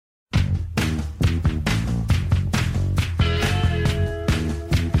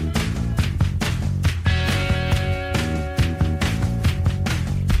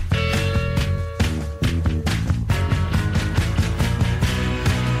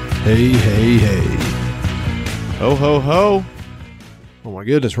Hey, hey, hey. Ho, ho, ho. Oh my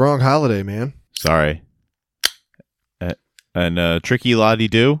goodness, wrong holiday, man. Sorry. And Tricky Lottie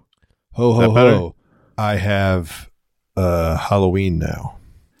Do. Ho, Is ho, that better? ho. I have Halloween now.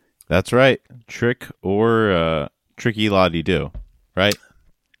 That's right. Trick or Tricky Lottie Do. Right?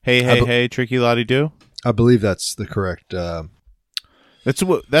 Hey, hey, hey, Tricky Lottie Do. I believe that's the correct... That's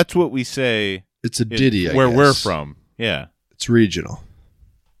what we say. it's a ditty, I where guess. we're from. Yeah. It's regional.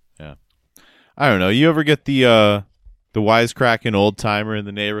 Yeah. I don't know. You ever get the wisecracking old timer in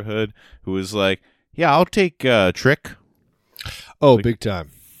the neighborhood who was like, "Yeah, I'll take Trick." Oh, Like, big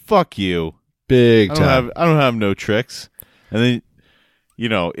time. Fuck you. Big I time. don't have no tricks. And then, you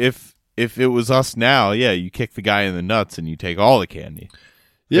know, if it was us now, yeah, you kick the guy in the nuts and you take all the candy.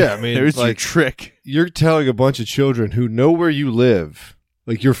 Yeah, I mean, There's your like, trick. you're telling a bunch of children who know where you live,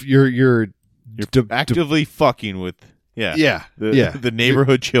 like you're Actively fucking with the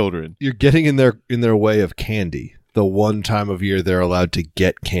neighborhood children. You're getting in their way of candy. The one time of year they're allowed to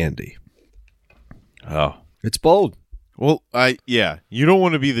get candy. Oh. It's bold. Well, you don't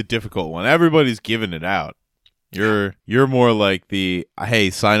want to be the difficult one. Everybody's giving it out. You're more like the, hey,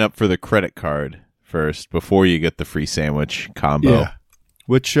 sign up for the credit card first before you get the free sandwich combo. Yeah.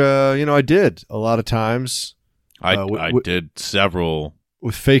 Which I did a lot of times. I did several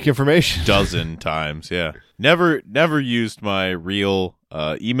with fake information. dozen times, yeah. Never used my real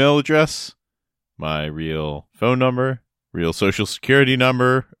email address, my real phone number, real social security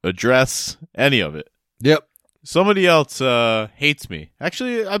number, address, any of it. Yep. Somebody else hates me.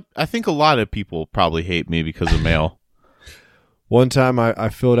 Actually, I think a lot of people probably hate me because of mail. One time I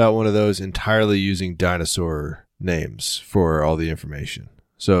filled out one of those entirely using dinosaur names for all the information.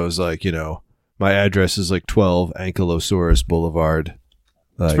 So it was like, my address is like 12 Ankylosaurus Boulevard.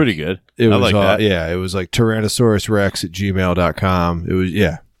 It's pretty good. It was I like that. Yeah, it was like tyrannosaurusrex@gmail.com. It was,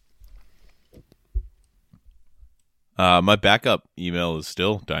 yeah. My backup email is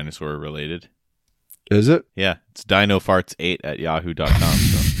still dinosaur related. Is it? Yeah, it's dinofarts8@yahoo.com.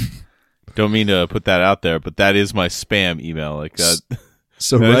 So don't mean to put that out there, but that is my spam email. Like So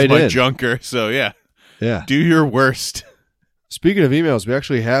that right is my in. junker. So yeah, Yeah. do your worst. Speaking of emails, we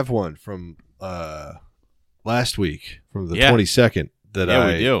actually have one from last week, from the 22nd. We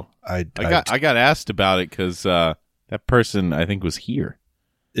do. I got asked about it because that person I think was here.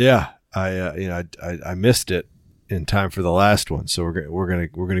 Yeah, I missed it in time for the last one, so we're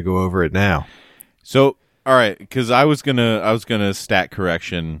gonna go over it now. So all right, because I was gonna stat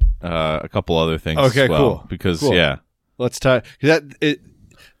correction a couple other things. Okay, as well, cool. Because Cool. yeah, Let's tie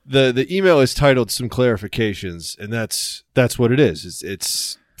the email is titled "Some Clarifications," and that's what it is.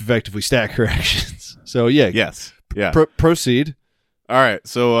 It's effectively stat corrections. So yeah, yes, yeah. Proceed. All right,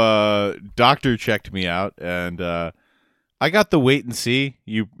 so doctor checked me out, and I got the wait and see.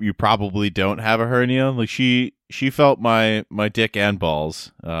 You probably don't have a hernia. Like she felt my dick and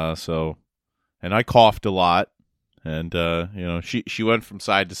balls. And I coughed a lot, and she went from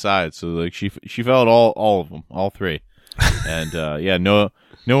side to side. So like she felt all of them, all three, and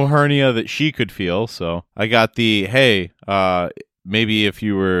no hernia that she could feel. So I got the hey, maybe if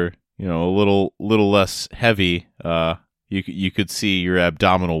you were a little less heavy, you could see your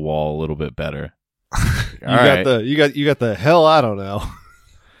abdominal wall a little bit better. You got the hell I don't know.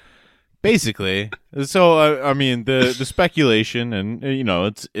 Basically. So I mean the speculation, and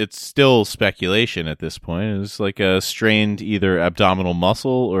it's still speculation at this point. It's like a strained either abdominal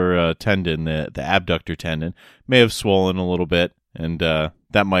muscle or a tendon, the abductor tendon may have swollen a little bit, and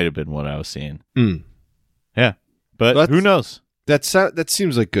that might have been what I was seeing. Mm. Yeah, but who knows? That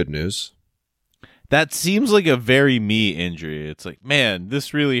seems like good news. That seems like a very me injury. It's like, man,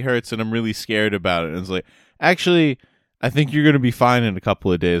 this really hurts, and I'm really scared about it. And it's like, actually, I think you're going to be fine in a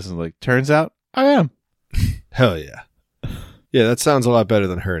couple of days. And like, turns out, I am. Hell yeah. Yeah, that sounds a lot better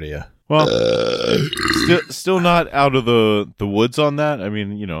than hernia. Well, still not out of the woods on that. I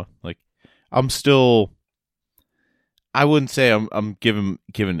mean, like, I'm still. I wouldn't say I'm giving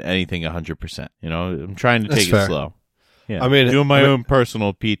anything 100%. I'm trying to That's take fair. it slow. Yeah, I mean, doing my own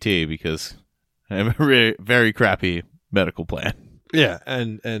personal PT because I have a very, very crappy medical plan. Yeah,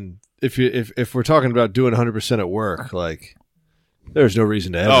 and if we're talking about doing 100% at work, like, there's no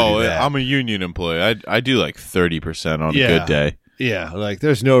reason to ever do that. I'm a union employee. I do like 30% on a good day. Yeah, like,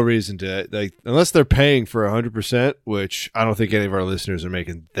 there's no reason to, like, unless they're paying for 100%, which I don't think any of our listeners are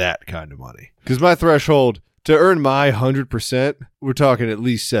making that kind of money. Because my threshold to earn my 100%, we're talking at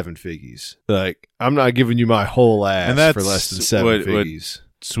least 7 figgies. Like, I'm not giving you my whole ass And that's for less than 7 figgies.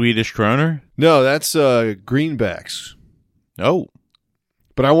 Swedish kroner? No, that's greenbacks. Oh.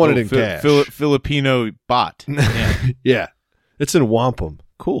 But I want it in cash. Filipino bot. Yeah. Yeah. It's in wampum.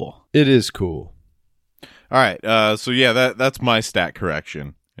 Cool. It is cool. All right. So yeah, that's my stat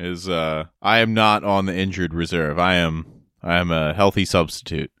correction. Is I am not on the injured reserve. I am a healthy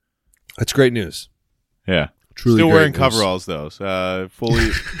substitute. That's great news. Yeah. Truly Still great wearing news. coveralls though. So, fully.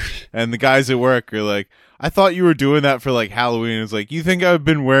 And the guys at work are like, I thought you were doing that for like Halloween. It's like, you think I've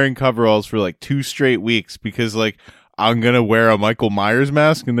been wearing coveralls for like 2 straight weeks because like I'm gonna wear a Michael Myers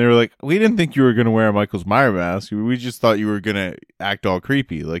mask? And they were like, we didn't think you were gonna wear a Michael Myers mask. We just thought you were gonna act all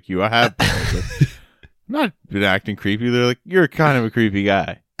creepy like you have. Not been acting creepy. They're like, you're kind of a creepy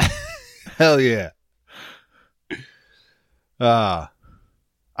guy. Hell yeah. I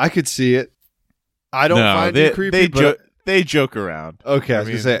could see it. I don't find it creepy, they joke around. Okay, I was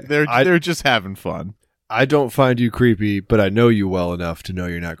gonna say they're just having fun. I don't find you creepy, but I know you well enough to know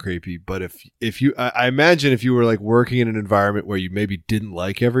you're not creepy. But if you, I imagine if you were like working in an environment where you maybe didn't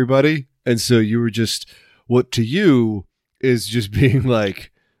like everybody, and so you were just what to you is just being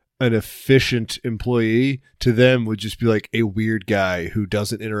like an efficient employee, to them would just be like a weird guy who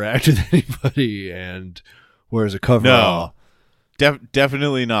doesn't interact with anybody and wears a coverall. No,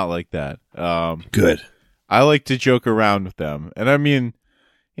 definitely not like that. Good. I like to joke around with them, and I mean,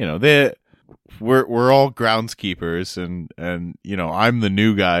 you know, we're all groundskeepers, and you know, I'm the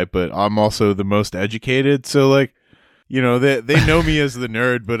new guy, but I'm also the most educated. So like, you know, they know me as the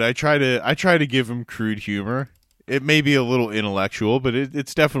nerd, but I try to give them crude humor. It may be a little intellectual, but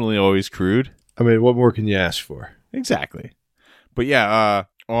it's definitely always crude. I mean, what more can you ask for? Exactly. But yeah,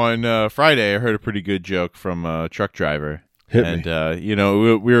 on Friday, I heard a pretty good joke from a truck driver. Hit and, me. you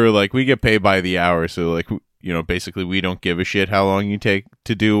know, we were like, we get paid by the hour. So, like, you know, basically we don't give a shit how long you take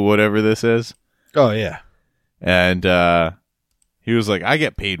to do whatever this is. Oh, yeah. And he was like, I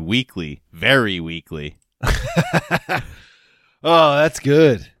get paid weekly, very weekly. Oh, that's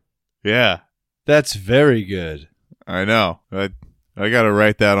good. Yeah. That's very good. I know. I got to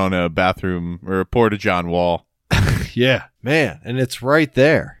write that on a bathroom or a porta-john wall. Yeah, man. And it's right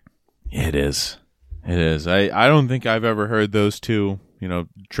there. It is. It is. I don't think I've ever heard those two, you know,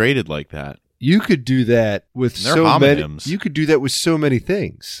 traded like that. You could do that with They're so many. homonyms. You could do that with so many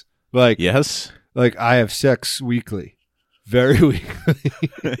things. Like, Yes. like I have sex weekly, very weekly.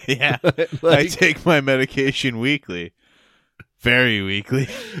 Yeah. I Like, take my medication weekly. Very weekly.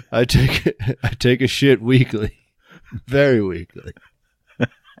 I take a shit weekly, very weekly.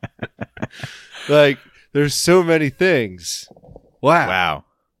 Like, there's so many things. Wow. Wow.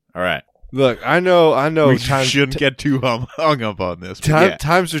 All right. Look, I know. We times shouldn't get too hung up on this. but yeah.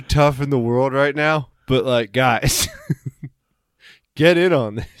 times are tough in the world right now, but like, guys, get in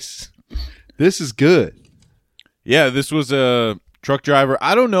on this. This is good. Yeah, this was a truck driver.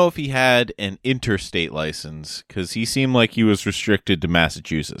 I don't know if he had an interstate license because he seemed like he was restricted to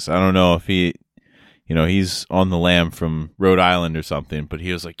Massachusetts. I don't know if he, you know, he's on the lam from Rhode Island or something, but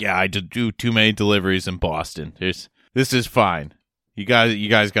he was like, yeah, I did do too many deliveries in Boston. This is fine. You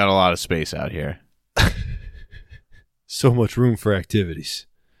guys got a lot of space out here. So much room for activities.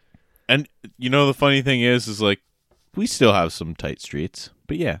 And you know, the funny thing is like, we still have some tight streets,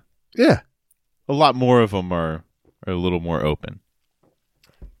 but yeah, Yeah. a lot more of them are a little more open.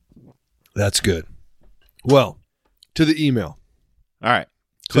 That's good. Well, to the email. All right.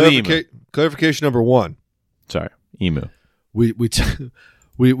 To the email. Clarification number 1. Sorry, emu. We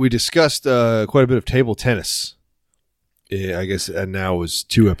discussed quite a bit of table tennis. Yeah, I guess, and now it was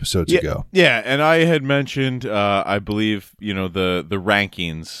 2 episodes ago. Yeah, and I had mentioned, I believe, you know, the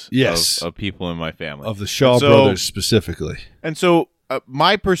rankings Yes. of people in my family. Of the Shaw And so- brothers specifically. And so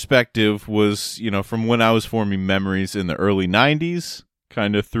my perspective was, you know, from when I was forming memories in the early 90s,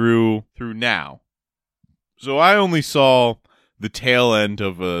 kind of through now. So I only saw the tail end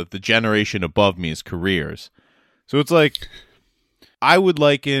of the generation above me's careers. So it's like, I would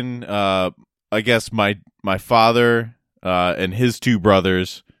liken, I guess, my father and his 2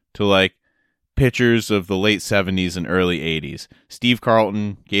 brothers to like pitchers of the late 70s and early 80s. Steve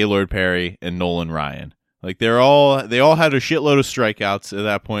Carlton, Gaylord Perry, and Nolan Ryan. Like they all had a shitload of strikeouts at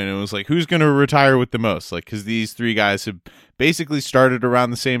that point, and it was like, who's going to retire with the most? Like, because these 3 guys have basically started around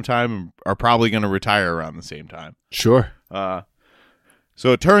the same time and are probably going to retire around the same time. Sure.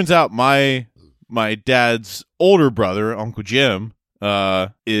 So it turns out my dad's older brother, Uncle Jim,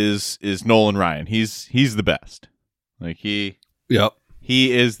 is Nolan Ryan. He's the best. Like Yep.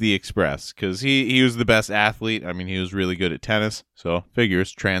 he is the express because he was the best athlete. I mean, he was really good at tennis, so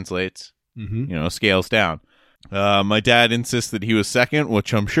figures, translates. Mm-hmm. You know, scales down. My dad insists that he was second,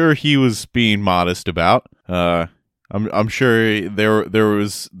 which I'm sure he was being modest about. I'm sure there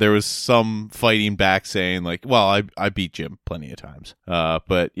was some fighting back saying like, well, I beat Jim plenty of times.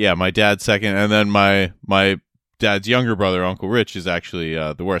 But yeah, my dad's second, and then my Dad's younger brother, Uncle Rich, is actually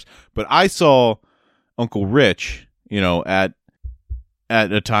the worst. But I saw Uncle Rich, at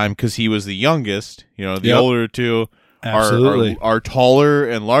a time because he was the youngest. The older two are taller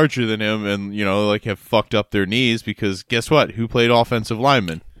and larger than him, and have fucked up their knees because guess what? Who played offensive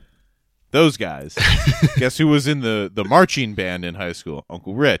lineman? Those guys. Guess who was in the marching band in high school?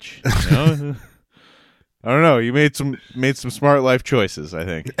 Uncle Rich. I don't know. You made some smart life choices, I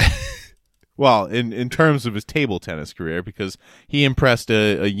think. Well, in terms of his table tennis career, because he impressed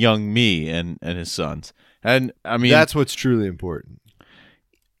a young me and his sons. And I mean, that's what's truly important.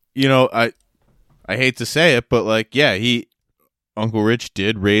 I hate to say it, but Uncle Rich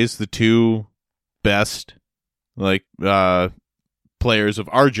did raise the two best players of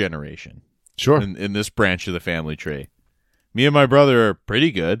our generation. Sure. In this branch of the family tree. Me and my brother are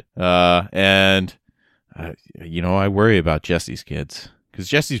pretty good. And I worry about Jesse's kids because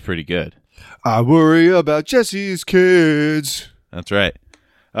Jesse's pretty good. I worry about Jesse's kids. That's right.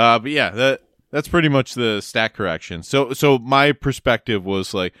 But yeah, that's pretty much the stat correction. So my perspective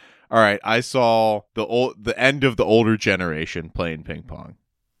was all right, I saw the end of the older generation playing ping pong.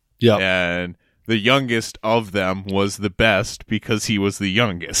 Yeah. And the youngest of them was the best because he was the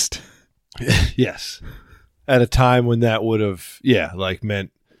youngest. Yes. At a time when that would have,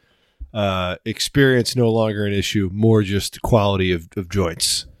 meant experience no longer an issue, more just quality of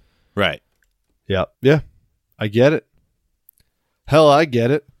joints. Right. Yeah. Yeah. I get it. Hell, I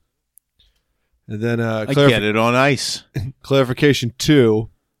get it. And then I get it on ice. Clarification 2.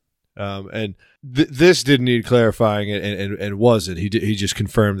 And this didn't need clarifying, and wasn't. He just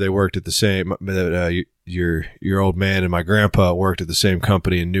confirmed they worked at the same. Your old man and my grandpa worked at the same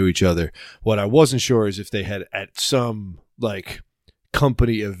company and knew each other. What I wasn't sure is if they had at some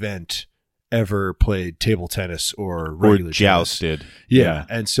company event ever played table tennis or regular jousted. Yeah,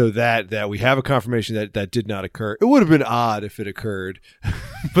 and so that we have a confirmation that did not occur. It would have been odd if it occurred,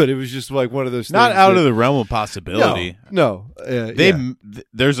 but it was just one of those things. Not out of the realm of possibility. No.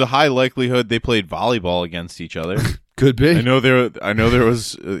 There's a high likelihood they played volleyball against each other. Could be. I know there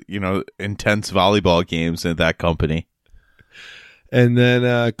was intense volleyball games at that company. And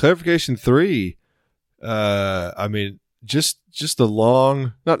then clarification 3. Just a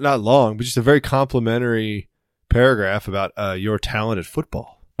long, not long, but just a very complimentary paragraph about your talent at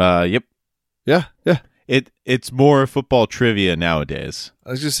football. Yep. Yeah. It's more football trivia nowadays.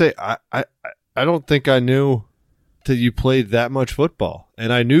 I was just say I don't think I knew that you played that much football,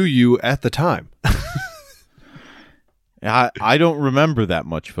 and I knew you at the time. I don't remember that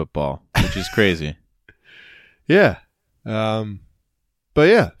much football, which is crazy. Yeah. But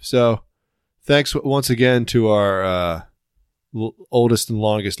yeah, so thanks once again to our oldest and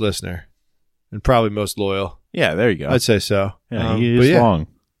longest listener, and probably most loyal. Yeah, there you go. I'd say so. Yeah, he is long.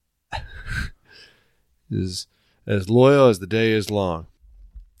 Is as loyal as the day is long.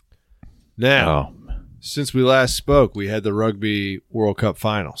 Now, since we last spoke, we had the Rugby World Cup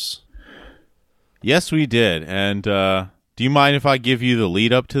finals. Yes, we did. And do you mind if I give you the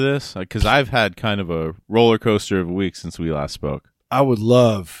lead up to this? Because I've had kind of a roller coaster of a week since we last spoke. I would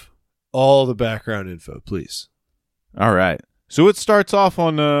love all the background info, please. All right. So it starts off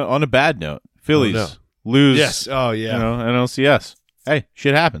on a bad note. Phillies lose. Yes. Oh yeah. NLCS. Hey,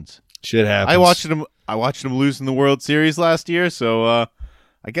 shit happens. Shit happens. I watched them lose in the World Series last year. So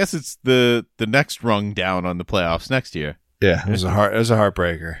I guess it's the next rung down on the playoffs next year. Yeah, it was a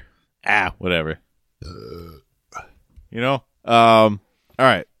heartbreaker. Whatever. All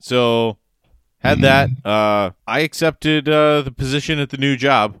right. So had that. I accepted the position at the new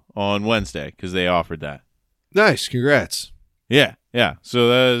job on Wednesday because they offered that. Nice. Congrats. Yeah. So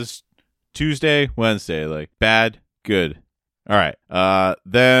that was Tuesday, Wednesday, bad, good. All right.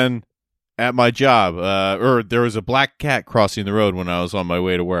 Then at my job, there was a black cat crossing the road when I was on my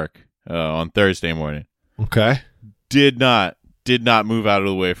way to work on Thursday morning. Okay. Did not move out of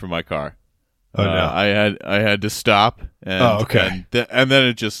the way from my car. Oh no. I had to stop. And, okay. And then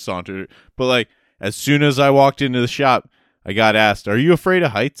it just sauntered. But as soon as I walked into the shop, I got asked, "Are you afraid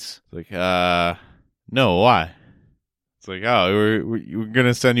of heights?" It's no. Why? It's we're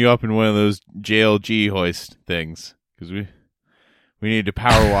gonna send you up in one of those JLG hoist things because we need to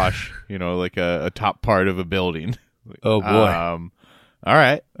power wash, a top part of a building. Oh boy. All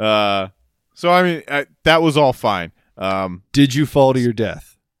right. So I mean, that was all fine. Did you fall to your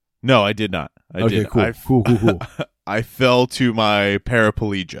death? No, I did not. Okay, cool. Cool. I fell to my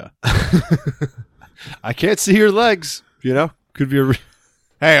paraplegia. I can't see your legs. Could be a.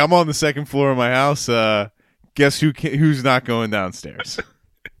 Hey, I'm on the second floor of my house. Guess who's not going downstairs?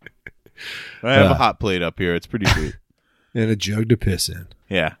 I have a hot plate up here. It's pretty sweet. And a jug to piss in.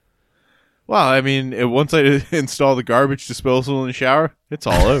 Yeah. Well, I mean, once I install the garbage disposal in the shower, it's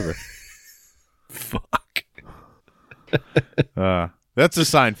all over. Fuck. That's a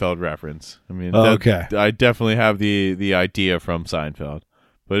Seinfeld reference. I mean, okay. I definitely have the idea from Seinfeld,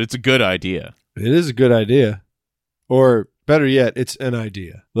 but it's a good idea. It is a good idea. Or better yet, it's an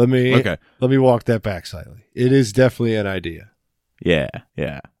idea. Let me walk that back slightly. It is definitely an idea. Yeah,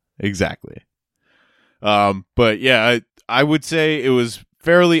 exactly. But yeah, I would say it was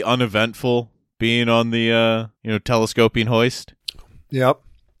fairly uneventful being on the telescoping hoist. Yep.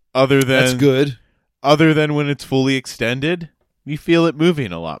 That's good. Other than when it's fully extended, you feel it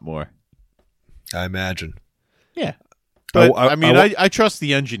moving a lot more. I imagine. Yeah. But I trust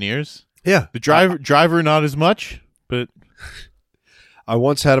the engineers. Yeah. The driver not as much, but I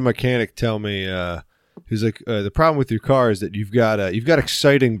once had a mechanic tell me he's like the problem with your car is that you've got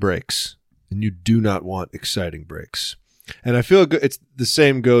exciting brakes and you do not want exciting brakes. And I feel it's the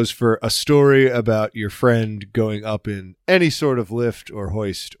same goes for a story about your friend going up in any sort of lift or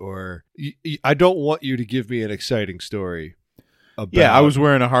hoist or I don't want you to give me an exciting story about. Yeah, I was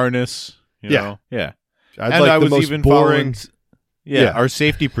wearing a harness, Yeah. I was even boring following our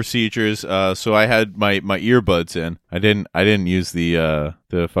safety procedures, so I had my earbuds in. I didn't use the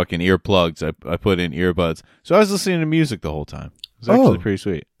fucking earplugs. I put in earbuds. So I was listening to music the whole time. It was actually pretty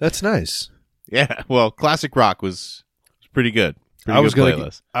sweet. That's nice. Yeah, well, classic rock was pretty good. I was gonna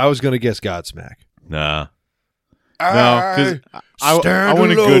guess Godsmack. Nah. No, because I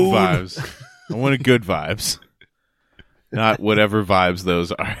wanted good vibes. I wanted good vibes. Not whatever vibes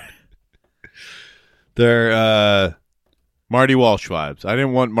those are. They're Marty Walsh vibes. I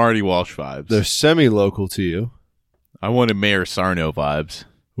didn't want Marty Walsh vibes. They're semi-local to you. I wanted Mayor Sarno vibes.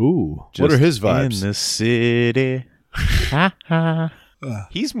 Ooh. What are his vibes? In the city. Ha ha.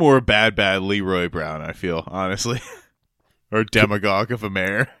 He's more bad Leroy Brown, I feel, honestly. Or demagogue of a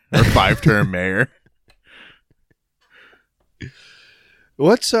mayor. Or 5-term mayor.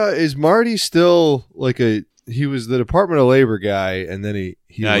 Is Marty still like he was the Department of Labor guy and then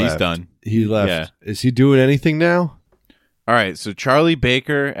he left. He's done. He left. Yeah. Is he doing anything now? All right, so Charlie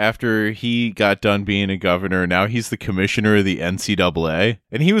Baker, after he got done being a governor, now he's the commissioner of the NCAA.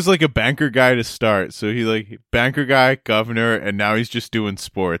 And he was like a banker guy to start. So he banker guy, governor, and now he's just doing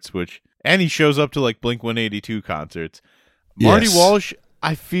sports, and he shows up to like Blink-182 concerts. Marty Walsh,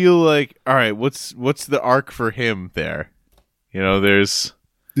 I feel like, all right, what's the arc for him there?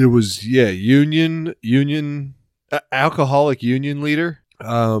 There was union alcoholic union leader,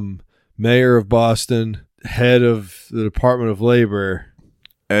 mayor of Boston, head of the Department of Labor,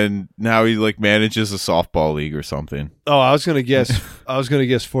 and now he manages a softball league or something. Oh, I was gonna guess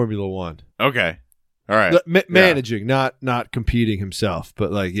Formula One. Okay, all right, managing, not competing himself,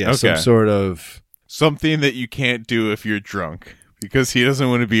 but some sort of something that you can't do if you're drunk because he doesn't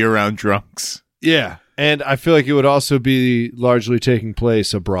want to be around drunks. Yeah. And I feel like it would also be largely taking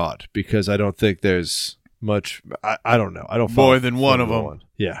place abroad because I don't think there's much. I don't know. I don't follow more than one of them.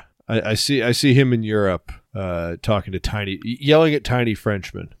 Yeah, I see him in Europe talking to yelling at tiny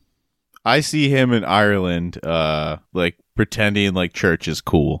Frenchmen. I see him in Ireland, pretending like church is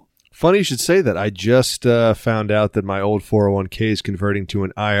cool. Funny you should say that. I just found out that my old 401k is converting to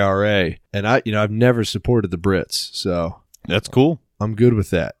an IRA, and I've never supported the Brits, so that's cool. I'm good with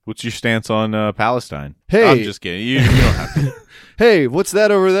that. What's your stance on Palestine? Hey, I'm just kidding. You don't have to. Hey, what's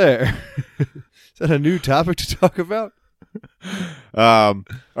that over there? Is that a new topic to talk about? All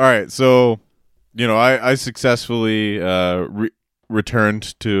right. So, I successfully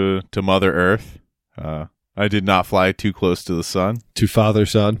returned to Mother Earth. I did not fly too close to the sun. To Father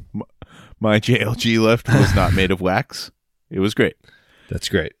Son. My JLG lift was not made of wax. It was great. That's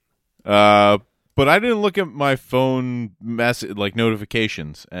great. But I didn't look at my phone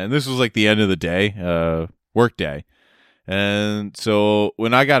notifications, and this was the end of the day, work day. And so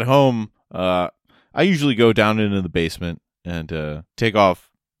when I got home, I usually go down into the basement and take off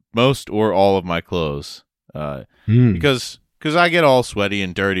most or all of my clothes because I get all sweaty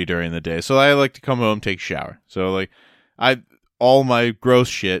and dirty during the day. So I like to come home, take a shower. So all my gross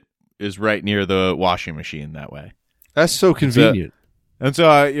shit is right near the washing machine that way. That's so convenient. And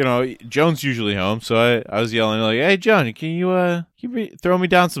so, Joan's usually home, so I was yelling hey, Joan, can you throw me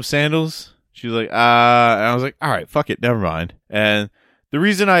down some sandals? She was like, and I was like, all right, fuck it, never mind. And the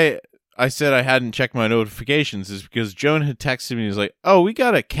reason I said I hadn't checked my notifications is because Joan had texted me and was like, oh, we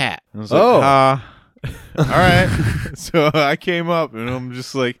got a cat. And I was like, all right. So I came up and I'm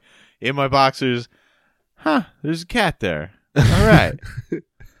just in my boxers, there's a cat there. All right.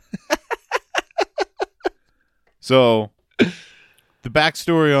 So the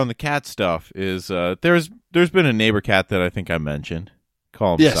backstory on the cat stuff is there's been a neighbor cat that I think I mentioned,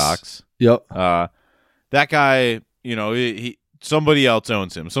 Call him Yes. Socks. Yep. That guy, he somebody else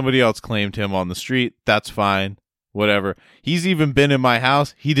owns him. Somebody else claimed him on the street. That's fine. Whatever. He's even been in my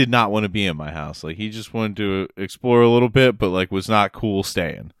house. He did not want to be in my house. Like, he just wanted to explore a little bit, but like was not cool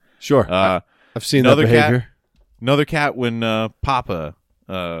staying. Sure. I've seen that behavior. Another cat when Papa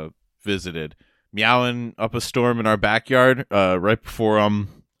visited, meowing up a storm in our backyard right before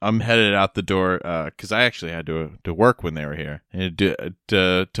I'm headed out the door because I actually had to work when they were here and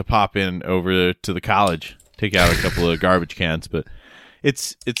to pop in over to the college, take out a couple of garbage cans. But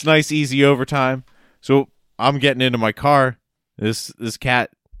it's nice, easy overtime. So I'm getting into my car. This cat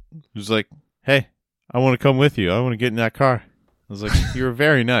was like, "Hey, I want to come with you. I want to get in that car." I was like, "You're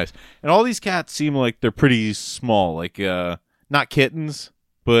very nice." And all these cats seem like they're pretty small, like not kittens,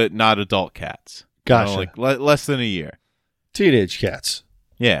 but not adult cats. Gotcha. Like less than a year. Teenage cats.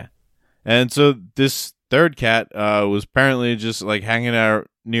 Yeah. And so this third cat was apparently just like hanging out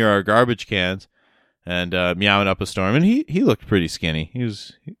near our garbage cans and meowing up a storm. And he looked pretty skinny. He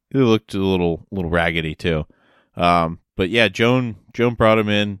looked a little raggedy too. But yeah, Joan brought him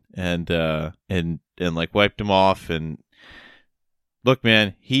in and like wiped him off. And look,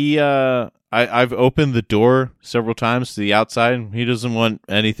 man, I've opened the door several times to the outside, and he doesn't want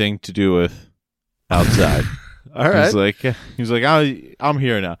anything to do with outside. All right. He's like, I'm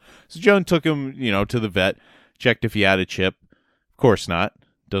here now. So Joan took him, to the vet, checked if he had a chip. Of course not.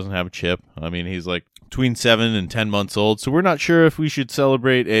 Doesn't have a chip. I mean, he's like between 7 and 10 months old. So we're not sure if we should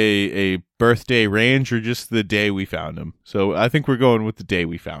celebrate a birthday range or just the day we found him. So I think we're going with the day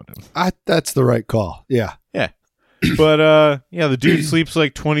we found him. That's the right call. Yeah. Yeah. But the dude sleeps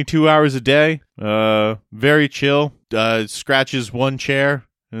like 22 hours a day. Very chill. Scratches one chair.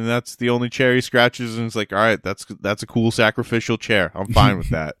 And that's the only chair he scratches, and it's like, all right, that's a cool sacrificial chair. I'm fine with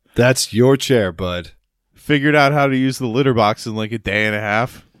that. That's your chair, bud. Figured out how to use the litter box in like a day and a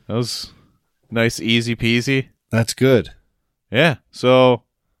half. That was nice, easy peasy. That's good. Yeah. So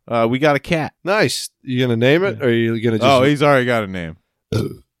we got a cat. Nice. You gonna name it, or are you gonna just? Oh, he's already got a name.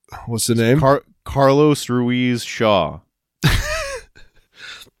 What's the name? Carlos Ruiz Shaw.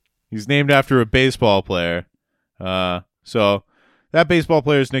 He's named after a baseball player. So. That baseball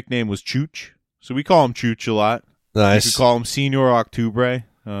player's nickname was Chooch, so we call him Chooch a lot. Nice. You could call him Senor Octubre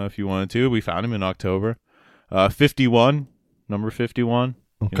if you wanted to. We found him in October. 51, number 51.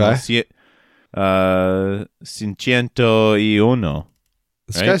 Okay. 501.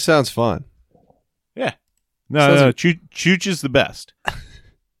 This right? guy sounds fun. Yeah. No, Chooch is the best.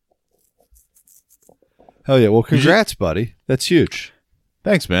 Hell yeah. Well, congrats, buddy. That's huge.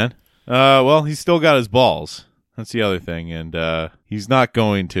 Thanks, man. Well, he's still got his balls. That's the other thing, and he's not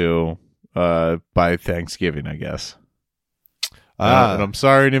going to by Thanksgiving, I guess. And I'm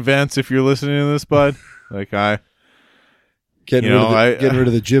sorry in advance if you're listening to this, bud. Like getting rid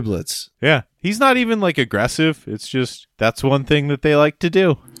of the giblets. Yeah, he's not even like aggressive. It's just that's one thing that they like to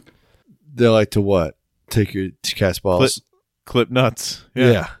do. They like to what? Take your cat's balls, clip nuts.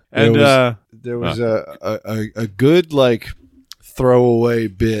 Yeah, and there was a good like throwaway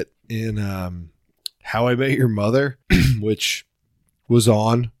bit in How I Met Your Mother, which was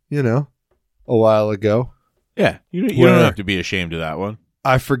on, a while ago. Yeah, you don't have to be ashamed of that one.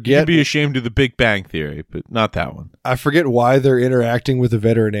 I You forget. can be ashamed of the Big Bang Theory, but not that one. I forget why they're interacting with a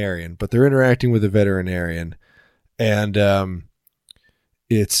veterinarian, but they're interacting with a veterinarian, and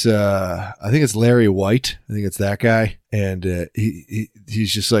it's I think it's Larry White. I think it's that guy, and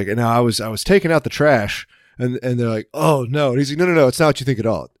he's just like, and I was taking out the trash. And they're like, oh no, and he's like, no, it's not what you think at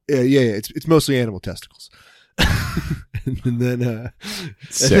all. Yeah, it's mostly animal testicles. and then and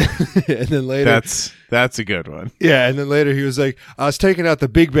then later, that's a good one. Yeah, and then later he was like, I was taking out the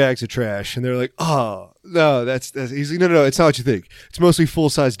big bags of trash, and they're like, oh no, that's he's like, no, it's not what you think. It's mostly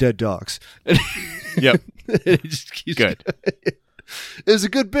full size dead dogs. Yep, and he just keeps good. It was a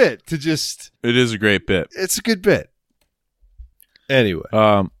good bit to just. It is a great bit. It's a good bit. Anyway,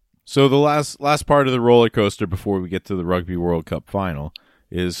 So the last part of the roller coaster before we get to the Rugby World Cup final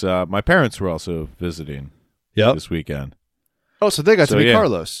is my parents were also visiting this weekend. Oh, so they got to meet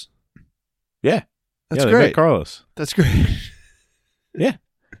Carlos. Yeah. That's great. great. They met Carlos. That's great. Yeah.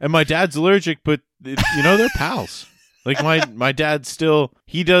 And my dad's allergic, but they're pals. Like my dad still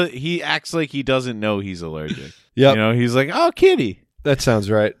he acts like he doesn't know he's allergic. Yeah. He's like, "Oh, kitty." That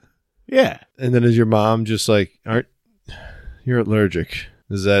sounds right. Yeah. And then is your mom just like, you're allergic?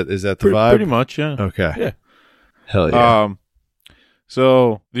 Is that the vibe? Pretty much, yeah. Okay. Yeah. Hell yeah.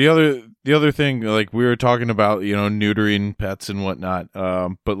 So the other thing, like we were talking about, neutering pets and whatnot.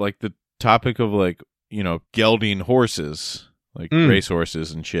 But like the topic of like, gelding horses, like race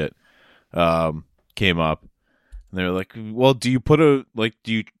horses and shit, came up. And they're like, well, do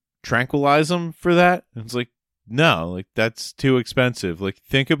you tranquilize them for that? And it's like, no, like that's too expensive. Like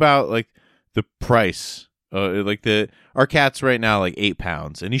think about like the price. Our cat's right now like 8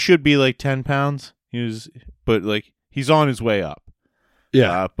 pounds, and he should be like 10 pounds. But like he's on his way up.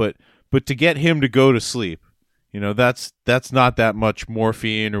 Yeah. But to get him to go to sleep, that's not that much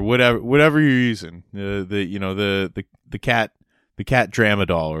morphine or whatever you're using. The cat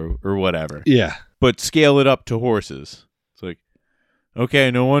Tramadol or whatever. Yeah. But scale it up to horses. It's like, okay,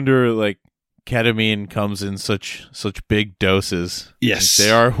 no wonder like ketamine comes in such big doses. Yes. Like,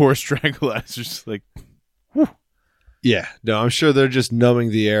 they are horse tranquilizers. Like, whew. Yeah. No, I'm sure they're just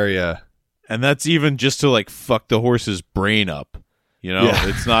numbing the area. And that's even just to like fuck the horse's brain up. Yeah.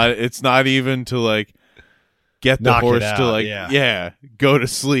 It's not even to like get the Knock it horse out, to like go to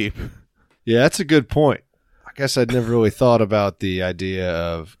sleep. Yeah, that's a good point. I guess I'd never really thought about the idea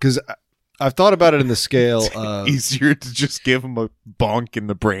of, because I've thought about it in the scale of easier to just give him a bonk in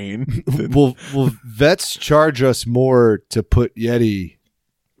the brain. well, vets charge us more to put Yeti,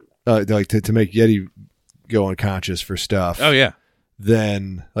 like to make Yeti go unconscious for stuff. Oh yeah,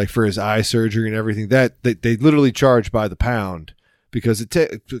 than like for his eye surgery and everything. That they literally charge by the pound, because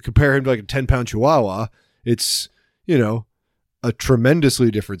compare him to like a 10-pound Chihuahua, it's a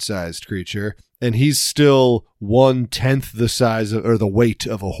tremendously different sized creature, and he's still 1/10 the size or the weight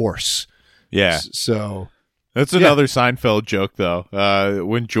of a horse. Yeah. So that's another Seinfeld joke, though.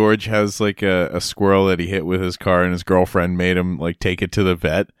 When George has like a squirrel that he hit with his car, and his girlfriend made him like take it to the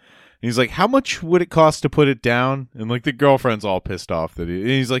vet. And he's like, "How much would it cost to put it down?" And like the girlfriend's all pissed off and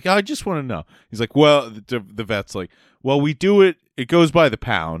he's like, "I just want to know." He's like, "Well," the vet's like, "Well, we do it. It goes by the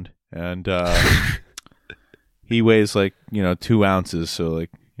pound, and he weighs like 2 ounces, so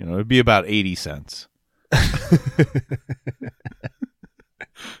like it'd be about 80 cents."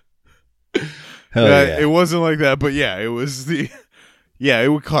 Hell yeah. It wasn't like that, but yeah, it was it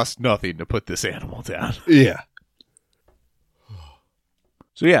would cost nothing to put this animal down. Yeah.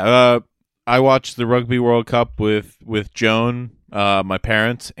 So yeah, I watched the Rugby World Cup with Joan, my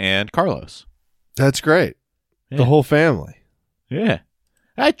parents, and Carlos. That's great. Yeah. The whole family. Yeah.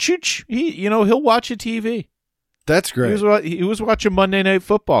 Chooch, he'll watch a TV. That's great. He was watching Monday Night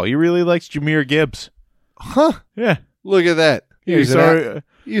Football. He really likes Jameer Gibbs. Huh? Yeah. Look at that. He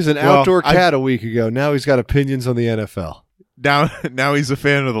was an outdoor cat a week ago. Now he's got opinions on the NFL. Now he's a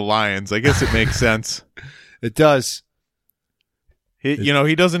fan of the Lions. I guess it makes sense. It does.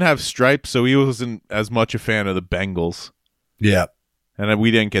 He doesn't have stripes, so he wasn't as much a fan of the Bengals. Yeah. And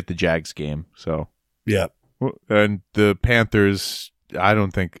we didn't get the Jags game, so. Yeah. And the Panthers, I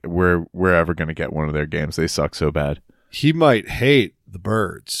don't think we're ever going to get one of their games. They suck so bad. He might hate the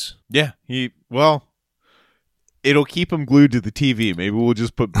Birds. Yeah, it'll keep him glued to the TV. Maybe we'll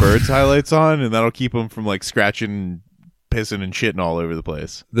just put Birds highlights on, and that'll keep him from like scratching, pissing, and shitting all over the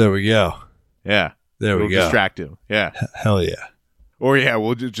place. There we go. Yeah. There we go. Distract him. Yeah. Hell yeah. Or yeah,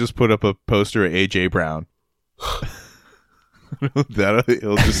 we'll just put up a poster of AJ Brown.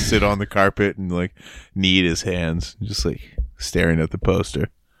 He'll just sit on the carpet and like knead his hands, just like staring at the poster.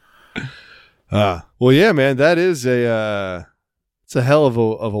 Well, yeah, man, that is it's a hell of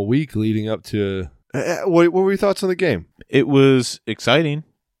a week leading up to. What were your thoughts on the game? It was exciting.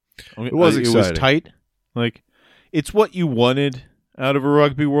 It was exciting. It was tight. Like it's what you wanted out of a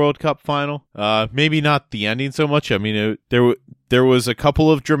Rugby World Cup final. Maybe not the ending so much. I mean, there was a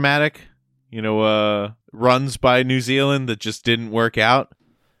couple of dramatic, runs by New Zealand that just didn't work out.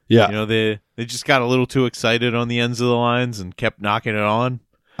 Yeah. They just got a little too excited on the ends of the lines and kept knocking it on.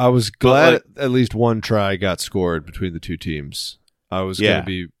 I was glad at least one try got scored between the two teams. I was going to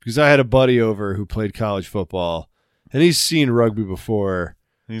be, because I had a buddy over who played college football, and he's seen rugby before.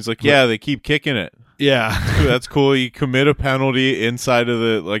 And he's like, yeah, they keep kicking it. Yeah. That's cool. You commit a penalty inside of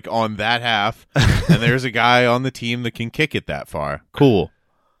the, like, on that half, and there's a guy on the team that can kick it that far. Cool.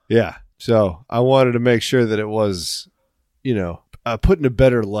 Yeah. So I wanted to make sure that it was, put in a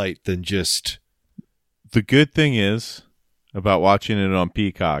better light than just. The good thing is about watching it on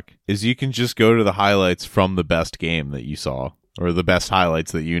Peacock is you can just go to the highlights from the best game that you saw, or the best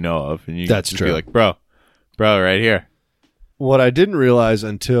highlights that you know of, and you can just be like, bro, right here. What I didn't realize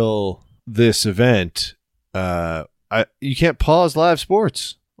until this event, you can't pause live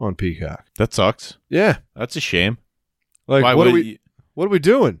sports on Peacock. That sucks. Yeah, that's a shame. Like, what are we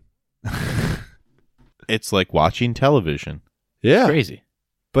doing? It's like watching television. Yeah, it's crazy.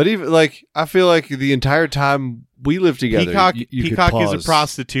 But even I feel like the entire time we live together, Peacock is a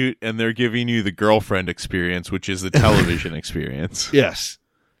prostitute, and they're giving you the girlfriend experience, which is the television experience. Yes,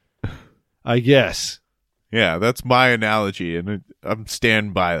 I guess. Yeah, that's my analogy, and I'm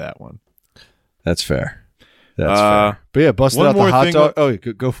stand by that one. That's fair. That's fair. But yeah, busted one out the more hot thing dog. Oh,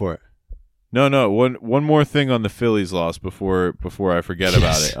 go for it. No. One more thing on the Phillies loss before I forget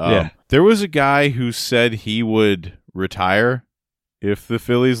about it. Yeah. There was a guy who said he would retire if the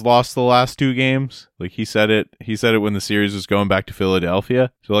Phillies lost the last 2 games. Like he said it when the series was going back to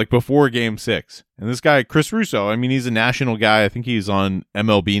Philadelphia. So like before Game 6. And this guy, Chris Russo, I mean, he's a national guy. I think he's on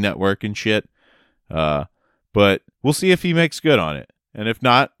MLB Network and shit. But we'll see if he makes good on it. And if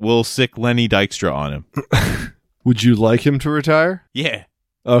not, we'll sick Lenny Dykstra on him. Would you like him to retire? Yeah.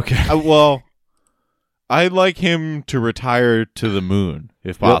 Okay. Well, I'd like him to retire to the moon,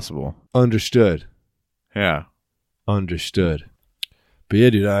 if possible. Understood. Yeah. Understood. But yeah,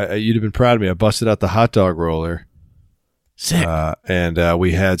 dude, you'd have been proud of me. I busted out the hot dog roller. Sick. And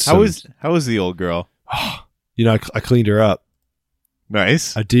we had some... How was the old girl? You know, I cleaned her up.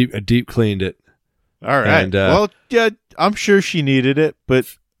 Nice. I deep cleaned it. All right. And, well, yeah, I'm sure she needed it, but...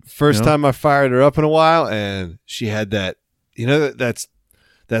 First time I fired her up in a while, and she had that... You know,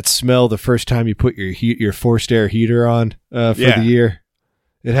 that smell the first time you put your forced air heater on for the year.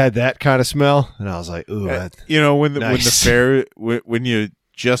 It had that kind of smell, and I was like, "Ooh, nice." when you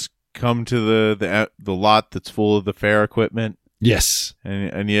just come to the lot that's full of the fair equipment, yes,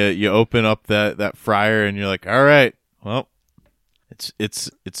 and you open up that fryer, and you're like, all right, well, it's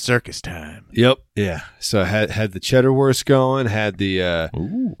circus time. Yep, yeah. So I had the cheddar wurst going, had the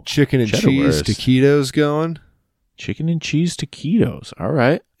chicken and cheese taquitos going. Chicken and cheese taquitos. All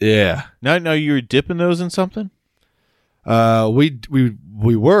right. Yeah. Now you were dipping those in something? We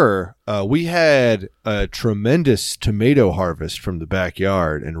were. We had a tremendous tomato harvest from the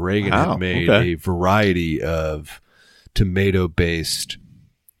backyard, and Reagan had made a variety of tomato-based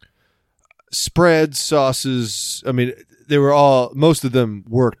spreads, sauces. I mean, most of them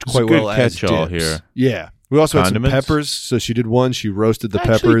worked quite well as catch-all dips. here. Yeah. We also Condiments? had some peppers. So she did one. She roasted the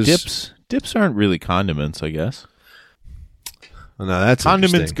Actually, peppers. Dips aren't really condiments, I guess. Oh, no, that's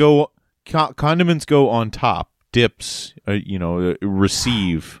condiments condiments go on top. Dips,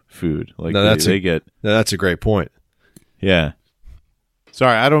 receive food. Like they get. No, that's a great point. Yeah.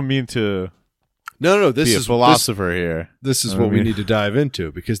 Sorry, I don't mean to. No. This be is a philosopher here. This is what we need to dive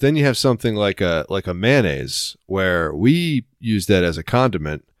into, because then you have something like a mayonnaise, where we use that as a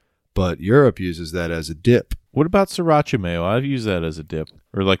condiment, but Europe uses that as a dip. What about sriracha mayo? I've used that as a dip,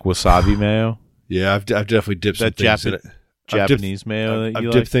 or like wasabi mayo. Yeah, I've definitely dipped some things in it. Japanese mayo that you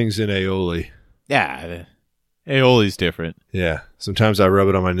I've dipped things in aioli. Yeah, aioli's different. Yeah, sometimes I rub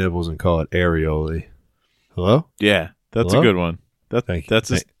it on my nibbles and call it areoli. Hello? Yeah, that's a good one. Thank you.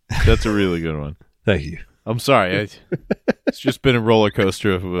 That's a really good one. Thank you. I'm sorry. It's just been a roller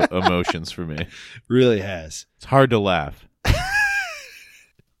coaster of emotions for me. Really has. It's hard to laugh.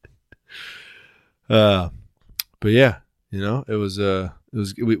 But yeah, it was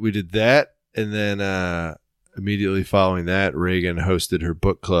we did that, and then immediately following that, Reagan hosted her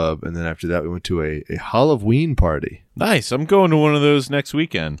book club, and then after that, we went to a Halloween party. Nice. I'm going to one of those next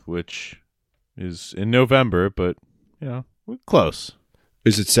weekend, which is in November, but we're close.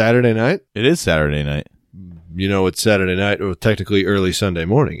 Is it Saturday night? It is Saturday night. What Saturday night, or technically early Sunday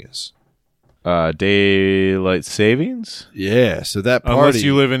morning is? Daylight savings? Yeah, so that party... Unless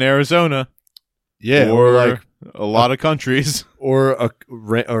you live in Arizona. Yeah, or like a lot of countries. Or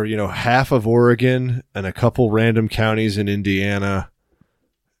half of Oregon and a couple random counties in Indiana.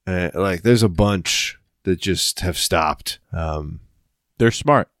 There's a bunch that just have stopped. They're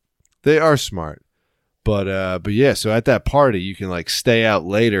smart. They are smart. But yeah, so at that party, you can stay out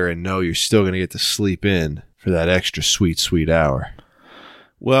later and know you're still going to get to sleep in for that extra sweet hour.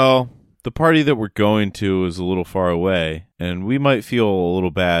 Well, the party that we're going to is a little far away, and we might feel a little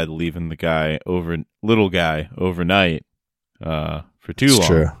bad leaving the little guy overnight for too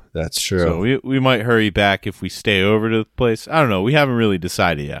long. That's true. So we might hurry back if we stay over to the place. I don't know. We haven't really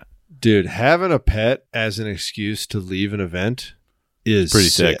decided yet. Dude, having a pet as an excuse to leave an event is pretty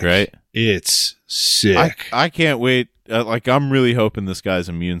sick, right? It's sick. I can't wait. I'm really hoping this guy's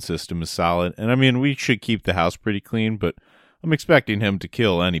immune system is solid. And I mean, we should keep the house pretty clean, but I'm expecting him to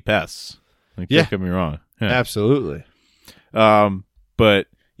kill any pests. Don't get me wrong. Yeah. Absolutely. But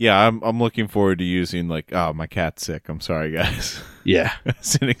yeah, I'm looking forward to using my cat's sick. I'm sorry, guys. Yeah.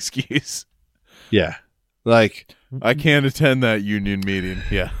 As an excuse. Yeah. I can't attend that union meeting.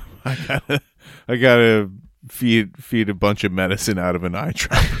 Yeah. I gotta feed a bunch of medicine out of an eye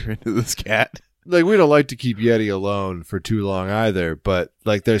dropper into this cat. We don't like to keep Yeti alone for too long either, but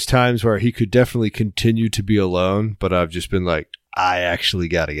there's times where he could definitely continue to be alone, but I've just been I actually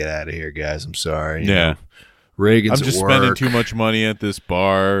got to get out of here, guys. I'm sorry. Yeah. Reagan's I'm just at work. spending too much money at this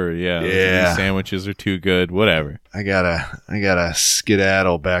bar. Or, these sandwiches are too good. Whatever. I gotta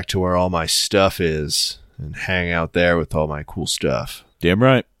skedaddle back to where all my stuff is, and hang out there with all my cool stuff. Damn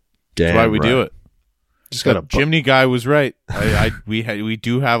right. Damn That's why we do it. Just got a Chimney guy was right. We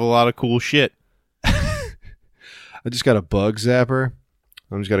do have a lot of cool shit. I just got a bug zapper.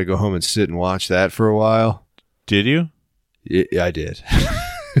 I'm just got to go home and sit and watch that for a while. Did you? Yeah, I did.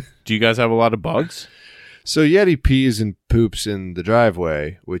 Do you guys have a lot of bugs? So Yeti pees and poops in the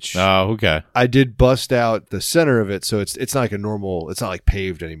driveway, which Okay. I did bust out the center of it, so it's not like a normal. It's not like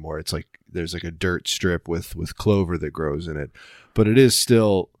paved anymore. It's like there's like a dirt strip with clover that grows in it, but it is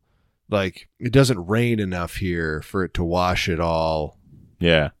still like it doesn't rain enough here for it to wash it all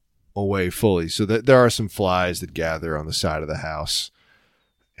Yeah. away fully. So there are some flies that gather on the side of the house,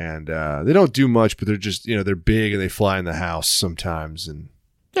 and they don't do much, but they're just they're big and they fly in the house sometimes. And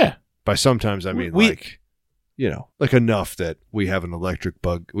Yeah. by sometimes I mean like enough that we have an electric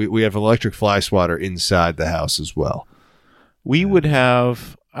bug. We have an electric fly swatter inside the house as well. We would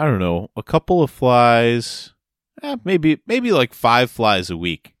have, I don't know, a couple of flies, maybe like 5 flies a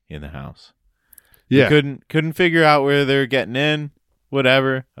week in the house. Yeah. We couldn't figure out where they're getting in,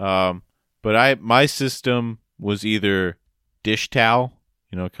 whatever. But my system was either dish towel,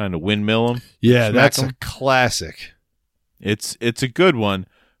 kind of windmill them. Yeah, that's a classic. It's a good one,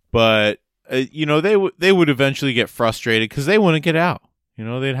 but they would eventually get frustrated because they wouldn't get out.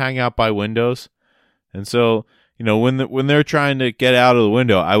 They'd hang out by windows, and so when they're trying to get out of the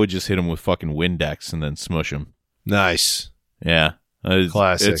window, I would just hit them with fucking Windex and then smush them. Nice. Yeah,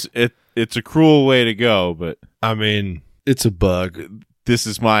 Classic. It's a cruel way to go, but I mean, it's a bug. this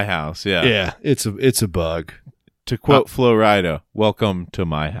is my house. Yeah, Yeah, it's a bug. To quote Flo Rida, "Welcome to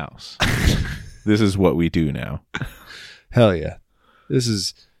my house." This is what we do now. Hell yeah. This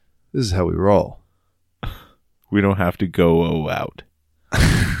is how we roll. We don't have to go out.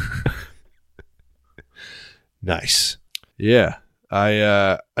 Nice. Yeah.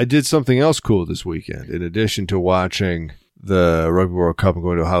 I did something else cool this weekend. In addition to watching the Rugby World Cup and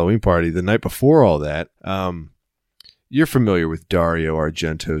going to a Halloween party, the night before all that, you're familiar with Dario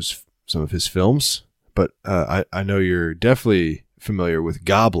Argento's some of his films, but I know you're definitely familiar with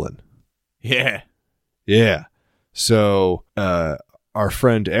Goblin. Yeah. Yeah. So our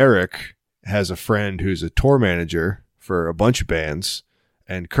friend Eric has a friend who's a tour manager for a bunch of bands,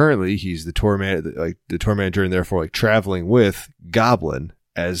 and currently he's the tour manager, and therefore like traveling with Goblin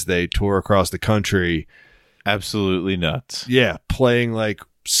as they tour across the country. Absolutely nuts. Yeah, playing like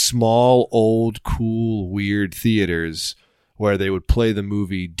small, old, cool, weird theaters where they would play the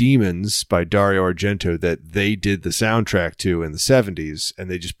movie Demons by Dario Argento that they did the soundtrack to in the 70s, and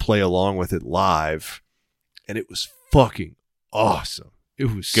they just play along with it live. And it was fucking awesome.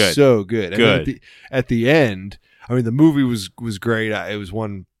 It was good. So good. Good. And at the end, I mean, the movie was great. It was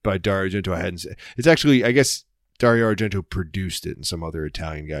one by Dario Argento. I hadn't seen. It's actually, I guess, Dario Argento produced it and some other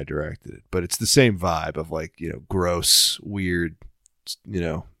Italian guy directed it. But it's the same vibe of like, gross, weird,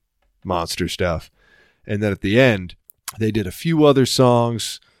 monster stuff. And then at the end, they did a few other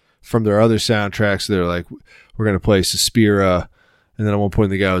songs from their other soundtracks. They're like, we're going to play Suspira. And then at one point,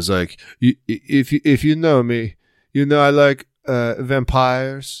 the guy was like, if you know me, I like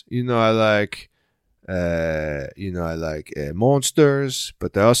vampires. I like monsters,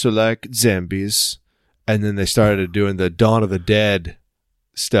 but I also like zombies. And then they started doing the Dawn of the Dead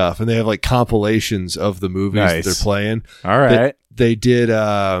stuff, and they have like compilations of the movies that they're playing. All right. They did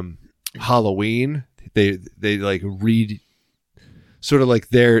Halloween. They like read sort of like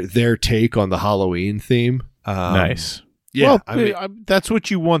their take on the Halloween theme. Nice. Yeah, well, that's what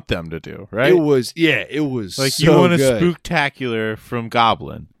you want them to do, right? It was like so you want a good. spooktacular from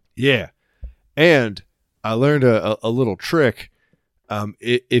Goblin. Yeah, and I learned a little trick.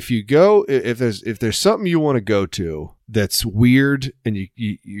 If there's something you want to go to that's weird, and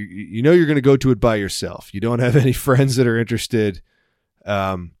you know you're going to go to it by yourself, you don't have any friends that are interested.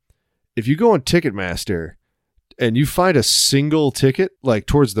 If you go on Ticketmaster and you find a single ticket like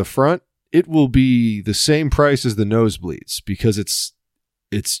towards the front, it will be the same price as the nosebleeds because it's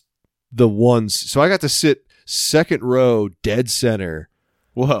the ones. So I got to sit second row, dead center.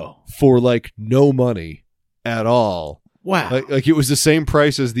 Whoa! For like no money at all. Wow! Like it was the same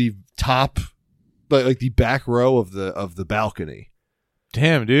price as the top, like the back row of the balcony.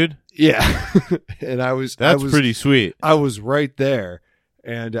 Damn, dude. Yeah, and that's pretty sweet. I was right there.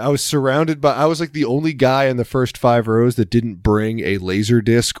 And I was surrounded by, I was like the only guy in the first 5 rows that didn't bring a laser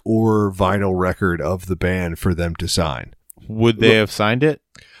disc or vinyl record of the band for them to sign. Would they have signed it?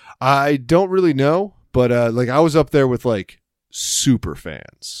 I don't really know, but like I was up there with like super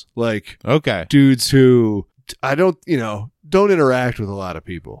fans, like okay, dudes who I don't interact with a lot of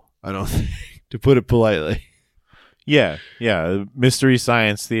people. I don't think, to put it politely. Yeah. Mystery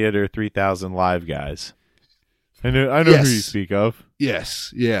Science Theater 3000 live guys. I know Yes. who you speak of.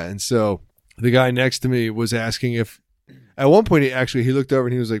 Yes, yeah. And so the guy next to me was asking if, at one point he looked over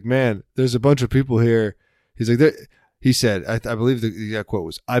and he was like, "Man, there's a bunch of people here." He's like, he said, I believe the exact quote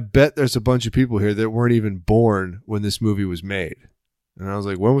was, "I bet there's a bunch of people here that weren't even born when this movie was made." And I was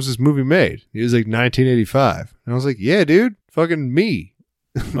like, "When was this movie made?" He was like, 1985. And I was like, "Yeah, dude, fucking me."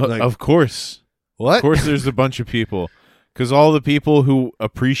 Like, Of course. what? Of course there's a bunch of people. Because all the people who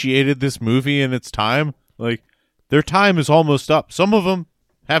appreciated this movie in its time, like, their time is almost up. Some of them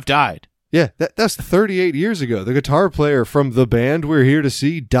have died. Yeah, that's 38 years ago. The guitar player from the band we're here to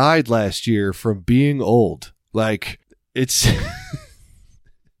see died last year from being old. Like, it's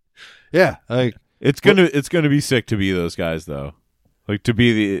yeah, like It's gonna be sick to be those guys though. Like to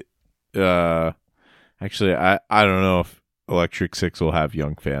be the actually I don't know if Electric Six will have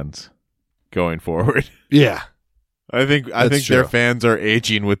young fans going forward. yeah. I think That's their true. fans are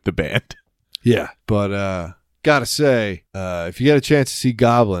aging with the band. Yeah, but gotta say, if you get a chance to see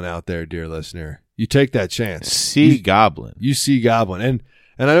Goblin out there, dear listener, you take that chance. See Goblin. You see Goblin, and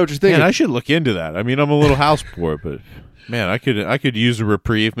I know what you're thinking. Man, I should look into that. I mean, I'm a little house poor, but man, I could use a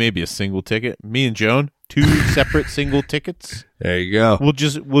reprieve, maybe a single ticket. Me and Joan, 2 separate single tickets. There you go. We'll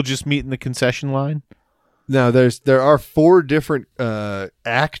just meet in the concession line. Now, there are 4 different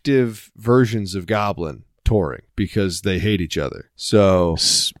active versions of Goblin touring because they hate each other. So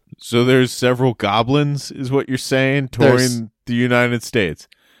There's several goblins, is what you're saying, touring the United States.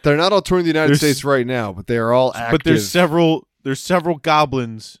 they're not all touring the United There's- States right now, but they are all active. But there's several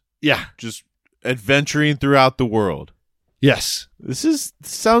goblins Yeah. just adventuring throughout the world. Yes. This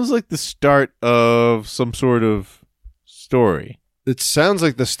sounds like the start of some sort of story. It sounds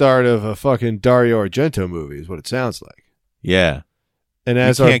like the start of a fucking Dario Argento movie is what it sounds like. Yeah. And You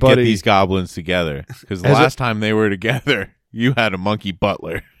as can't our buddy get these goblins together because the As last time they were together, you had a monkey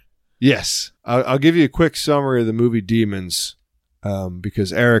butler. Yes. I'll give you a quick summary of the movie Demons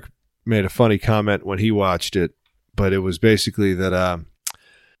because Eric made a funny comment when he watched it, but it was basically that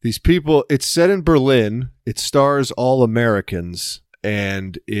these people, it's set in Berlin, it stars all Americans,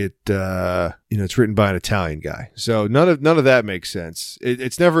 and it's written by an Italian guy. So none of that makes sense.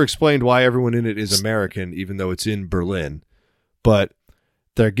 It's never explained why everyone in it is American, even though it's in Berlin. But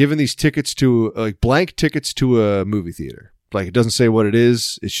they're given these tickets to blank tickets to a movie theater. Like, it doesn't say what it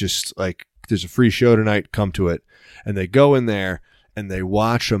is. It's just like, there's a free show tonight, come to it. And they go in there and they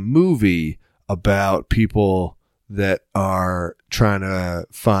watch a movie about people that are trying to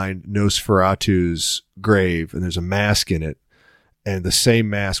find Nosferatu's grave, and there's a mask in it. And the same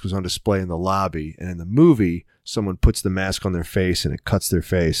mask was on display in the lobby. And in the movie, someone puts the mask on their face and it cuts their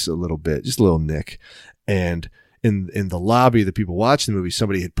face a little bit, just a little nick. And in the lobby, the people watching the movie,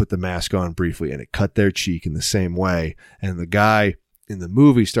 somebody had put the mask on briefly and it cut their cheek in the same way. And the guy in the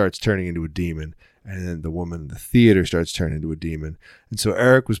movie starts turning into a demon. And then the woman in the theater starts turning into a demon. And so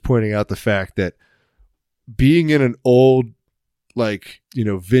Eric was pointing out the fact that being in an old,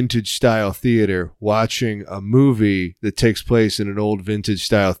 vintage style theater, watching a movie that takes place in an old vintage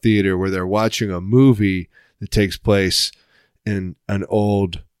style theater where they're watching a movie that takes place in an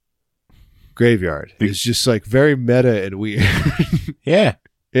old graveyard is just very meta and weird. Yeah.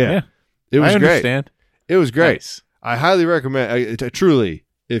 Yeah. It was I great. understand. It was great. Nice. I highly recommend, truly,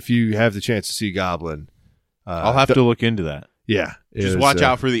 if you have the chance to see Goblin. I'll have to look into that. Yeah. Just watch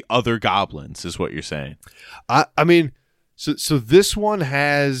out for the other goblins, is what you're saying. I mean, so this one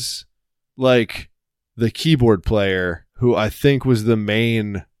has the keyboard player who I think was the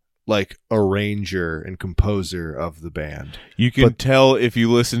main arranger and composer of the band. You can tell if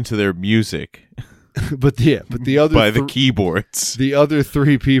you listen to their music but the other by the keyboards. The other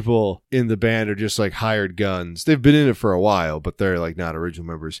 3 people in the band are just hired guns. They've been in it for a while, but they're not original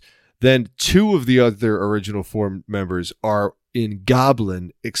members. Then 2 of the other original 4 members are in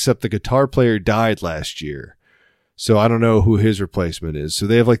Goblin, except the guitar player died last year. So I don't know who his replacement is. So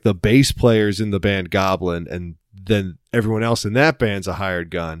they have the bass players in the band Goblin, and then everyone else in that band's a hired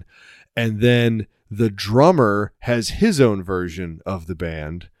gun. And then the drummer has his own version of the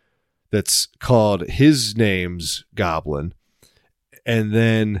band that's called his name's Goblin. And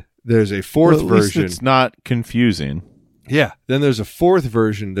then there's a 4th Well, at least version. it's not confusing. Yeah. Then there's a 4th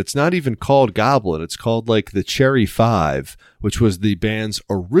version that's not even called Goblin. It's called the Cherry 5, which was the band's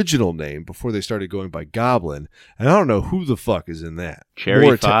original name before they started going by Goblin. And I don't know who the fuck is in that.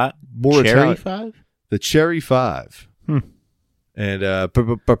 Cherry 5? More Cherry Italian. 5? The Cherry 5. And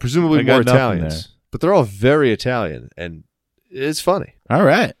but presumably I got more nothing Italians. there. But they're all very Italian, and it's funny. All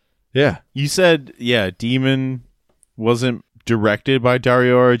right. Yeah. You said, Demon wasn't directed by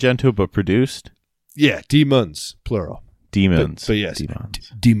Dario Argento, but produced? Yeah, demons, plural. Demons. But yes,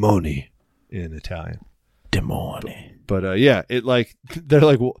 Demons. demoni in Italian. Demone. But yeah, it like they're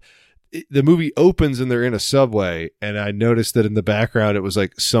like the movie opens and they're in a subway, and I noticed that in the background it was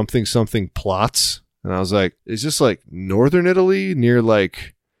like something plots, and I was like, is this like northern Italy near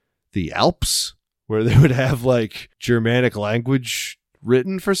like the Alps where they would have like Germanic language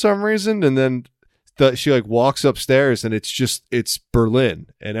written for some reason, and then she like walks upstairs and it's Berlin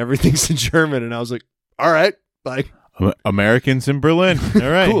and everything's in German, and I was like, all right, like Americans in Berlin. All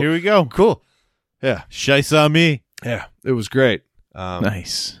right, Cool. Here we go. Cool. Yeah. Scheiße on me. Yeah, it was great.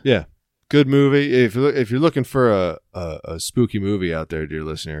 Nice. Yeah, good movie. If you're looking for a spooky movie out there, dear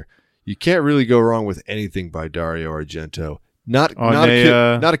listener, you can't really go wrong with anything by Dario Argento. Not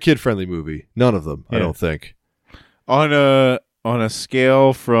a kid friendly movie. None of them, I don't think. On a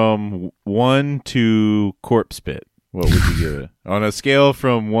scale from 1 to Corpse Pit, what would you give it? On a scale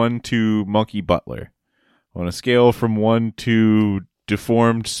from 1 to Monkey Butler. On a scale from 1 to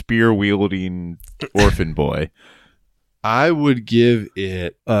deformed spear wielding orphan boy. I would give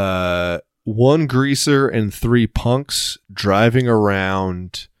it 1 greaser and 3 punks driving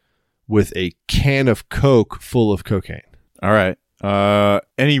around with a can of Coke full of cocaine. All right.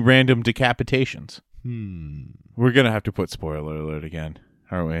 Any random decapitations? We're going to have to put spoiler alert again,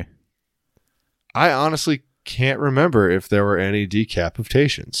 aren't we? I honestly can't remember if there were any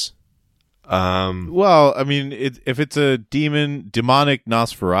decapitations. Well, I mean, if it's a demonic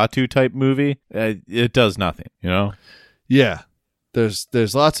Nosferatu type movie, it does nothing, you know? Yeah.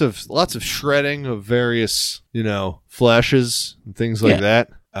 There's lots of shredding of various, flashes and things like that.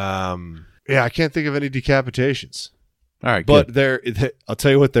 Yeah, I can't think of any decapitations. All right, but good. I'll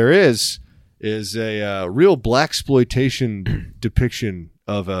tell you what there is a real blaxploitation depiction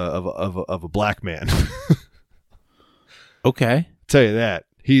of a black man. Okay, I'll tell you that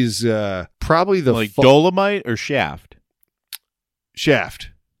he's probably the Dolomite or Shaft. Shaft.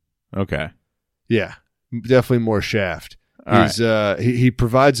 Okay, yeah, definitely more Shaft. He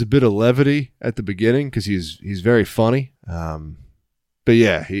provides a bit of levity at the beginning because he's very funny. But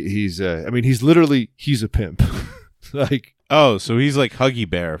yeah, he's a pimp. Like, oh, so he's like Huggy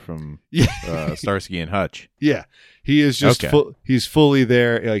Bear from Starsky and Hutch. Yeah, he is just he's fully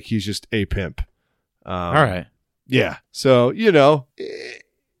there. Like, he's just a pimp. All right. Yeah. So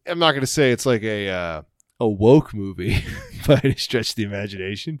I'm not going to say it's like a woke movie by any stretch of the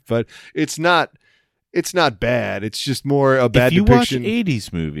imagination, but it's not bad. It's just more a bad depiction. If you watch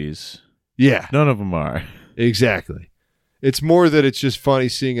 80s movies, yeah, none of them are. Exactly. It's more that it's just funny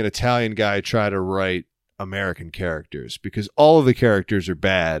seeing an Italian guy try to write American characters, because all of the characters are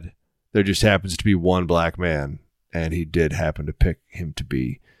bad. There just happens to be one black man, and he did happen to pick him to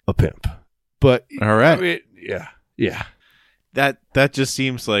be a pimp. But all right, I mean, yeah. That just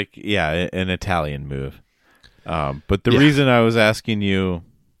seems like an Italian move. But the reason I was asking you,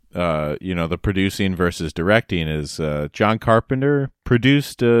 the producing versus directing is John Carpenter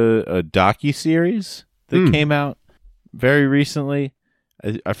produced a docuseries that came out very recently.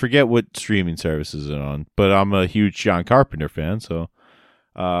 I forget what streaming services it's on, but I'm a huge John Carpenter fan. So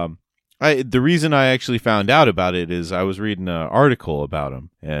the reason I actually found out about it is I was reading an article about him,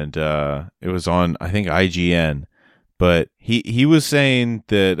 and it was on, I think, IGN. But he was saying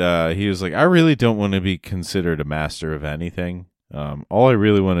that he was like, I really don't want to be considered a master of anything. All I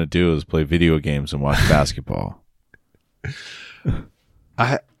really want to do is play video games and watch basketball.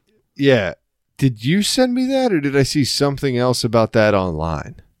 Did you send me that, or did I see something else about that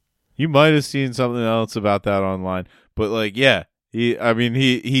online? You might have seen something else about that online, but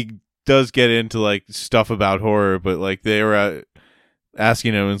he does get into like stuff about horror, but like they were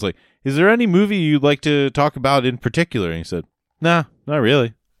asking him, and it's like, is there any movie you'd like to talk about in particular? And he said, nah, not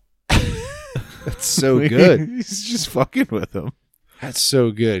really. That's so good. He's just fucking with him. That's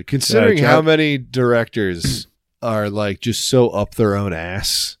so good. Considering how many directors are like just so up their own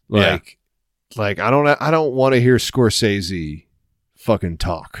ass. Like I don't want to hear Scorsese fucking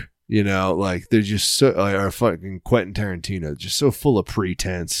talk. Like they're just so, or fucking Quentin Tarantino, just so full of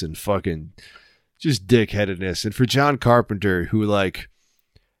pretense and fucking just dickheadedness. And for John Carpenter, who like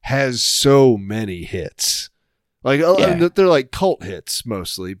has so many hits, like they're like cult hits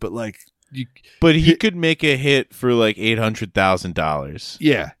mostly, but like. But he could make a hit for like $800,000.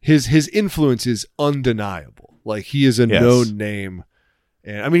 Yeah, his influence is undeniable. Like, he is a known name,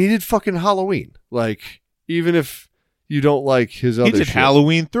 and I mean, he did fucking Halloween. Like, even if you don't like his other, he did shit.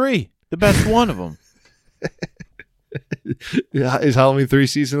 Halloween 3, the best one of them. Is Halloween 3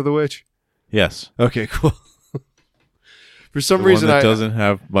 Season of the Witch? Yes. Okay, cool. For some the reason, one that doesn't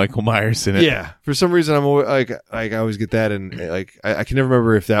have Michael Myers in it. Yeah, for some reason, I'm always, like I always get that, and like I can never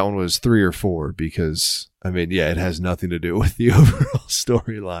remember if that one was 3 or 4, because I mean, it has nothing to do with the overall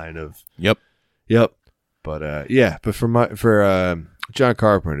storyline of. Yep. But yeah, but for John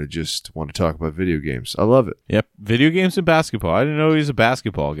Carpenter to just want to talk about video games, I love it. Yep, video games and basketball. I didn't know he was a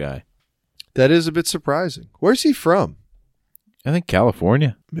basketball guy. That is a bit surprising. Where's he from? I think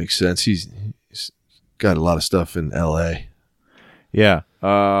California. Makes sense. He's got a lot of stuff in L.A. Yeah,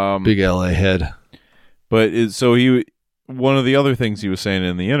 Big L.A. head. But one of the other things he was saying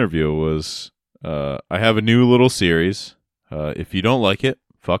in the interview was, I have a new little series. If you don't like it,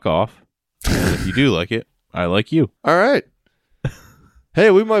 fuck off. And if you do like it, I like you. All right. Hey,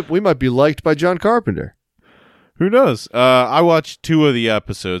 we might be liked by John Carpenter. Who knows? I watched 2 of the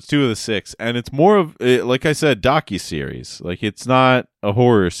episodes, 2 of the 6, and it's more of, like I said, docuseries. Like, it's not a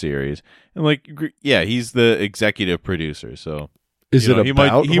horror series. And like, yeah, he's the executive producer, so Is it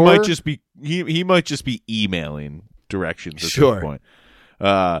about he horror? might just be emailing directions at Sure. this point.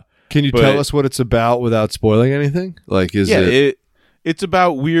 Can you tell us what it's about without spoiling anything? Like, it's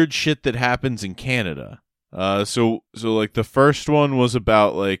about weird shit that happens in Canada. So like the first one was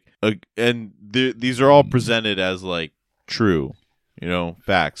about like these are all presented as like true,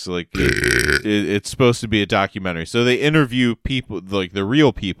 facts. Like it's supposed to be a documentary. So they interview people, like the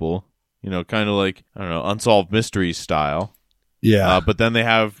real people, kind of like, I don't know, Unsolved Mysteries style. Yeah. But then they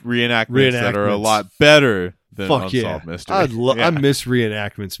have reenactments that are a lot better than Unsolved Mysteries. I miss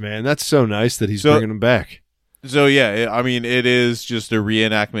reenactments, man. That's so nice that he's bringing them back. So yeah, I mean, it is just a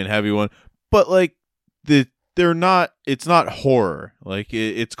reenactment heavy one, but like it's not horror. Like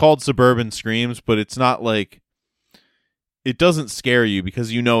it's called Suburban Screams, but it's not like, it doesn't scare you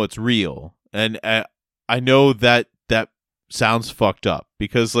because it's real. And I know that sounds fucked up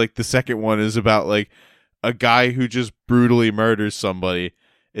because like the second one is about like a guy who just brutally murders somebody,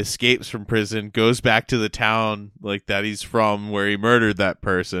 escapes from prison, goes back to the town like that he's from where he murdered that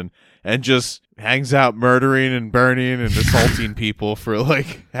person, and just hangs out murdering and burning and assaulting people for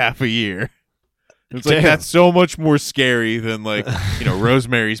like half a year. It's like, that's so much more scary than like,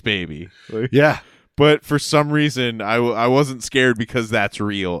 Rosemary's Baby. Like, yeah. But for some reason, I wasn't scared because that's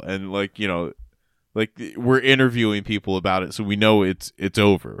real. And like, like we're interviewing people about it, so we know it's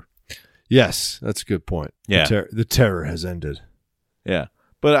over. Yes, that's a good point. Yeah. The terror has ended. Yeah.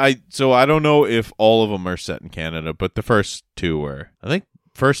 But I don't know if all of them are set in Canada, but the first 2 were. I think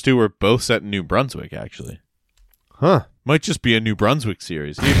first 2 were both set in New Brunswick, actually. Huh. Might just be a New Brunswick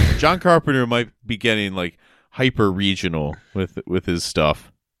series. John Carpenter might be getting like hyper regional with his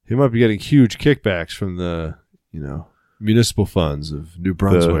stuff. He might be getting huge kickbacks from the, municipal funds of New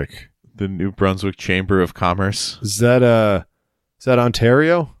Brunswick. The New Brunswick Chamber of Commerce. Is that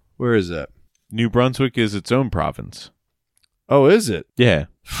Ontario? Where is that? New Brunswick is its own province. Oh, is it? Yeah.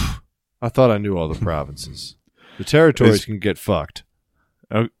 I thought I knew all the provinces. The territories can get fucked.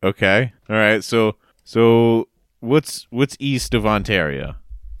 Okay. All right. So what's east of Ontario?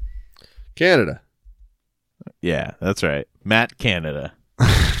 Canada. Yeah, that's right. Matt, Canada.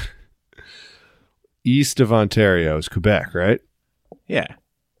 East of Ontario is Quebec, right? Yeah.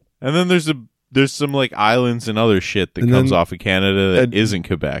 And then there's some like islands and other shit that comes off of Canada that isn't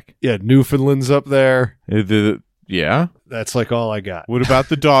Quebec. Yeah, Newfoundland's up there. Yeah. That's like all I got. What about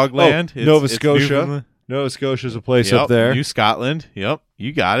the Dogland? Nova Scotia. Nova Scotia's a place up there. New Scotland. Yep,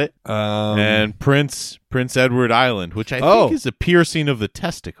 you got it. And Prince Edward Island, which I think is a piercing of the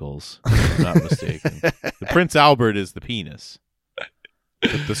testicles, if I'm not mistaken. The Prince Albert is the penis.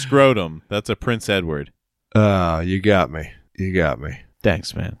 But the scrotum, that's a Prince Edward. You got me.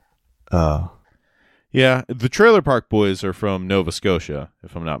 Thanks, man. Yeah, the Trailer Park Boys are from Nova Scotia,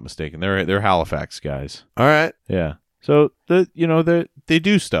 if I'm not mistaken. They're Halifax guys. All right. Yeah. So they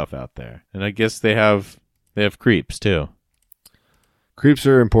do stuff out there, and I guess they have creeps too. Creeps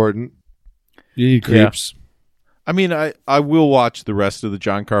are important. You need creeps. Yeah. I mean, I will watch the rest of the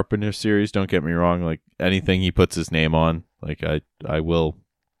John Carpenter series. Don't get me wrong. Like anything he puts his name on, like I will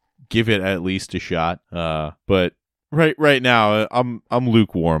give it at least a shot. But right now, I'm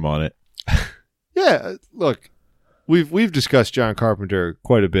lukewarm on it. Yeah, look, we've discussed John Carpenter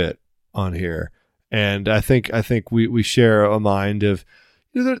quite a bit on here, and I think we share a mind of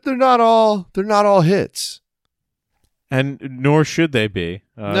they're not all hits, and nor should they be,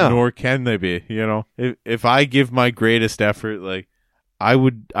 nor can they be. If I give my greatest effort, like I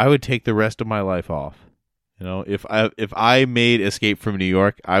would take the rest of my life off. If I made Escape from New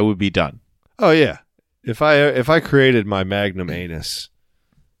York, I would be done. Oh yeah, if I created my magnum anus.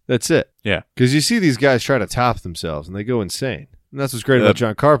 That's it. Yeah. Because you see these guys try to top themselves, and they go insane. And that's what's great about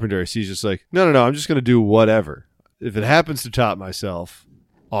John Carpenter. He's just like, no, I'm just going to do whatever. If it happens to top myself,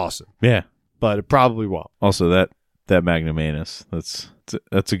 awesome. Yeah. But it probably won't. Also, that Magnum Anus, that's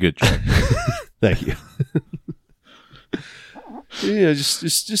a good joke. Thank you.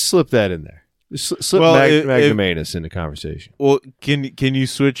 Just slip that in there. Slip Well, Magnum Anus into conversation. Well, can you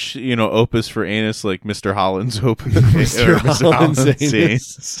switch, opus for anus like Mr. Holland's opus? Mr. Holland's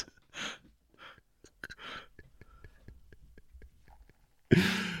anus.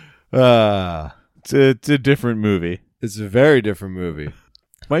 anus. It's a different movie. It's a very different movie.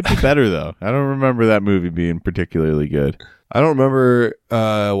 Might be better though. I don't remember that movie being particularly good. I don't remember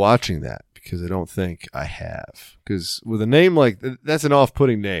watching that because I don't think I have. Because with a name like that's an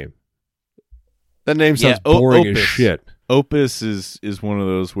off-putting name. That name sounds boring as shit. Opus is one of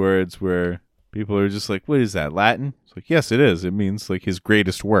those words where people are just like, "What is that, Latin?" It's like, yes, it is. It means like his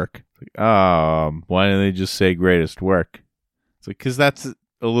greatest work. It's like, why don't they just say greatest work? It's like, because that's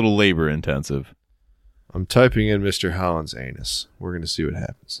a little labor intensive. I'm typing in Mr. Holland's anus. We're going to see what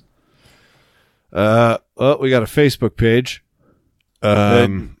happens. Well, we got a Facebook page. Yeah,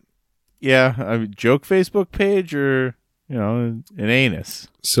 joke Facebook page or an anus.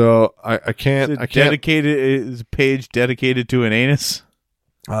 So I can't. Is a page dedicated to an anus?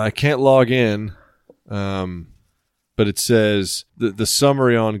 I can't log in. But it says the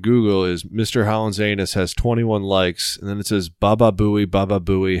summary on Google is Mr. Holland's anus has 21 likes, and then it says Baba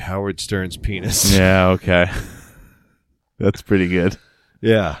Booey, Howard Stern's penis. Yeah, okay. That's pretty good.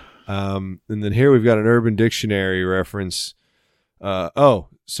 Yeah. And then here we've got an Urban Dictionary reference.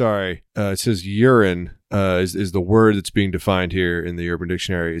 It says urine is the word that's being defined here in the Urban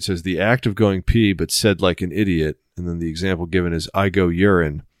Dictionary. It says the act of going pee, but said like an idiot. And then the example given is I go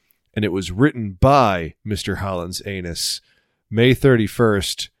urine. And it was written by Mr. Holland's anus, May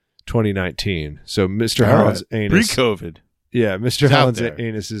 31st, 2019. So Mr. Holland's anus. Pre-COVID. Yeah, Mr. Holland's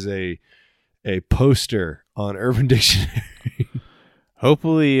anus is a poster on Urban Dictionary.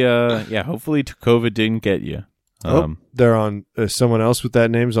 Hopefully COVID didn't get you. They're on someone else with that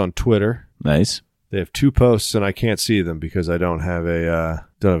name's on Twitter. Nice. They have 2 posts, and I can't see them because I don't have a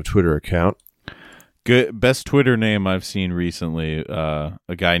Twitter account. Good best Twitter name I've seen recently. A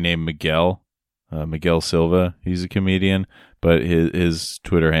guy named Miguel Silva. He's a comedian, but his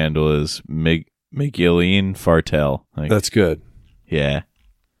Twitter handle is Miguelin Fartel. That's good. Yeah,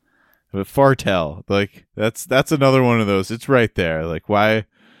 but Fartel, like that's another one of those. It's right there. Like why?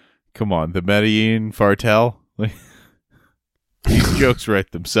 Come on, the Medellin Fartel. Like these jokes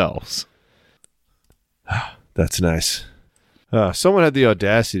write themselves. That's nice. Someone had the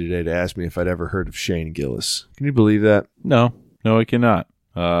audacity today to ask me if I'd ever heard of Shane Gillis. Can you believe that? No, I cannot.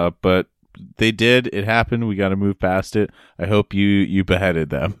 But they did. It happened. We got to move past it. I hope you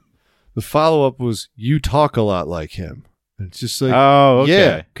beheaded them. The follow-up was, you talk a lot like him. And it's just like, oh, okay.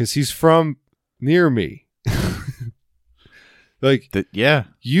 Yeah, because he's from near me.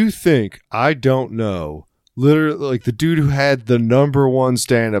 You think I don't know, literally, like the dude who had the #1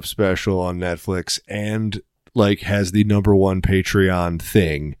 stand-up special on Netflix and like has the #1 Patreon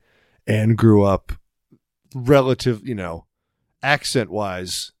thing and grew up relative, accent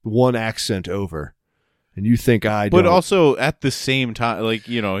wise, one accent over. And you think but also at the same time, like,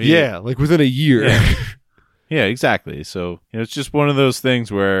 like within a year. Yeah, yeah, exactly. So, it's just one of those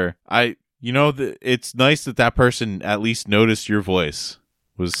things where it's nice that person at least noticed your voice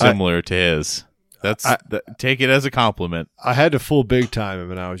was similar to his. Take it as a compliment. I had to full big time him,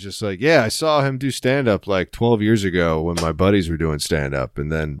 and I was just like, yeah, I saw him do stand-up like 12 years ago when my buddies were doing stand-up,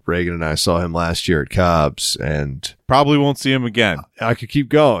 and then Reagan and I saw him last year at Cobb's, and probably won't see him again. I could keep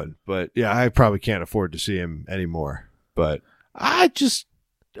going, but yeah, I probably can't afford to see him anymore. But I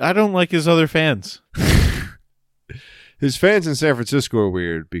don't like his other fans. His fans in San Francisco are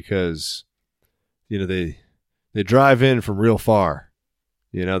weird because, they drive in from real far.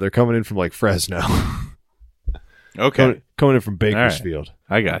 They're coming in from like Fresno. Okay. Coming in from Bakersfield.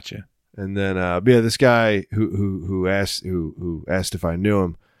 Right. I got you. And then, this guy who asked if I knew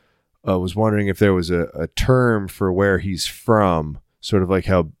him was wondering if there was a term for where he's from, sort of like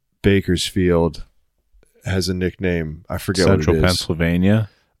how Bakersfield has a nickname. I forget Central what it is. Pennsylvania.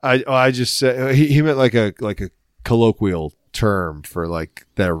 I just said he meant like a colloquial term for like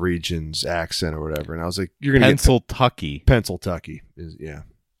that region's accent or whatever, and I was like, "You're gonna Pennsyltucky. Pennsyltucky is yeah."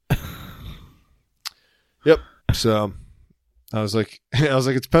 Yep. So I was like,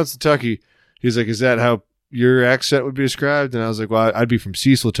 it's Pennsyltucky. He's like, is that how your accent would be described? And I was like, well, I'd be from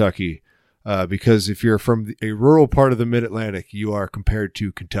Cecil, Tucky, because if you're from a rural part of the Mid-Atlantic, you are compared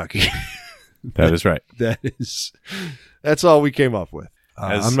to Kentucky. That is right. That's all we came up with.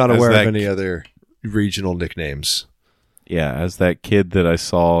 I'm not aware of any other regional nicknames. Yeah, as that kid that I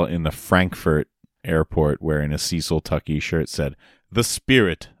saw in the Frankfurt airport wearing a Cecil Tucky shirt said, "The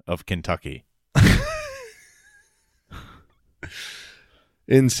spirit of Kentucky."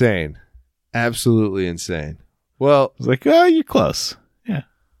 Insane. Absolutely insane. Well, I was like, oh, you're close. Yeah.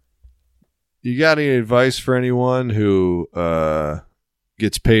 You got any advice for anyone who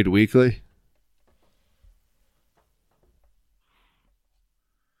gets paid weekly?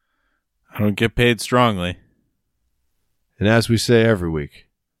 I don't get paid strongly. And as we say every week,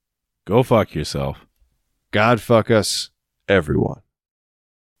 Go fuck yourself. God fuck us, everyone.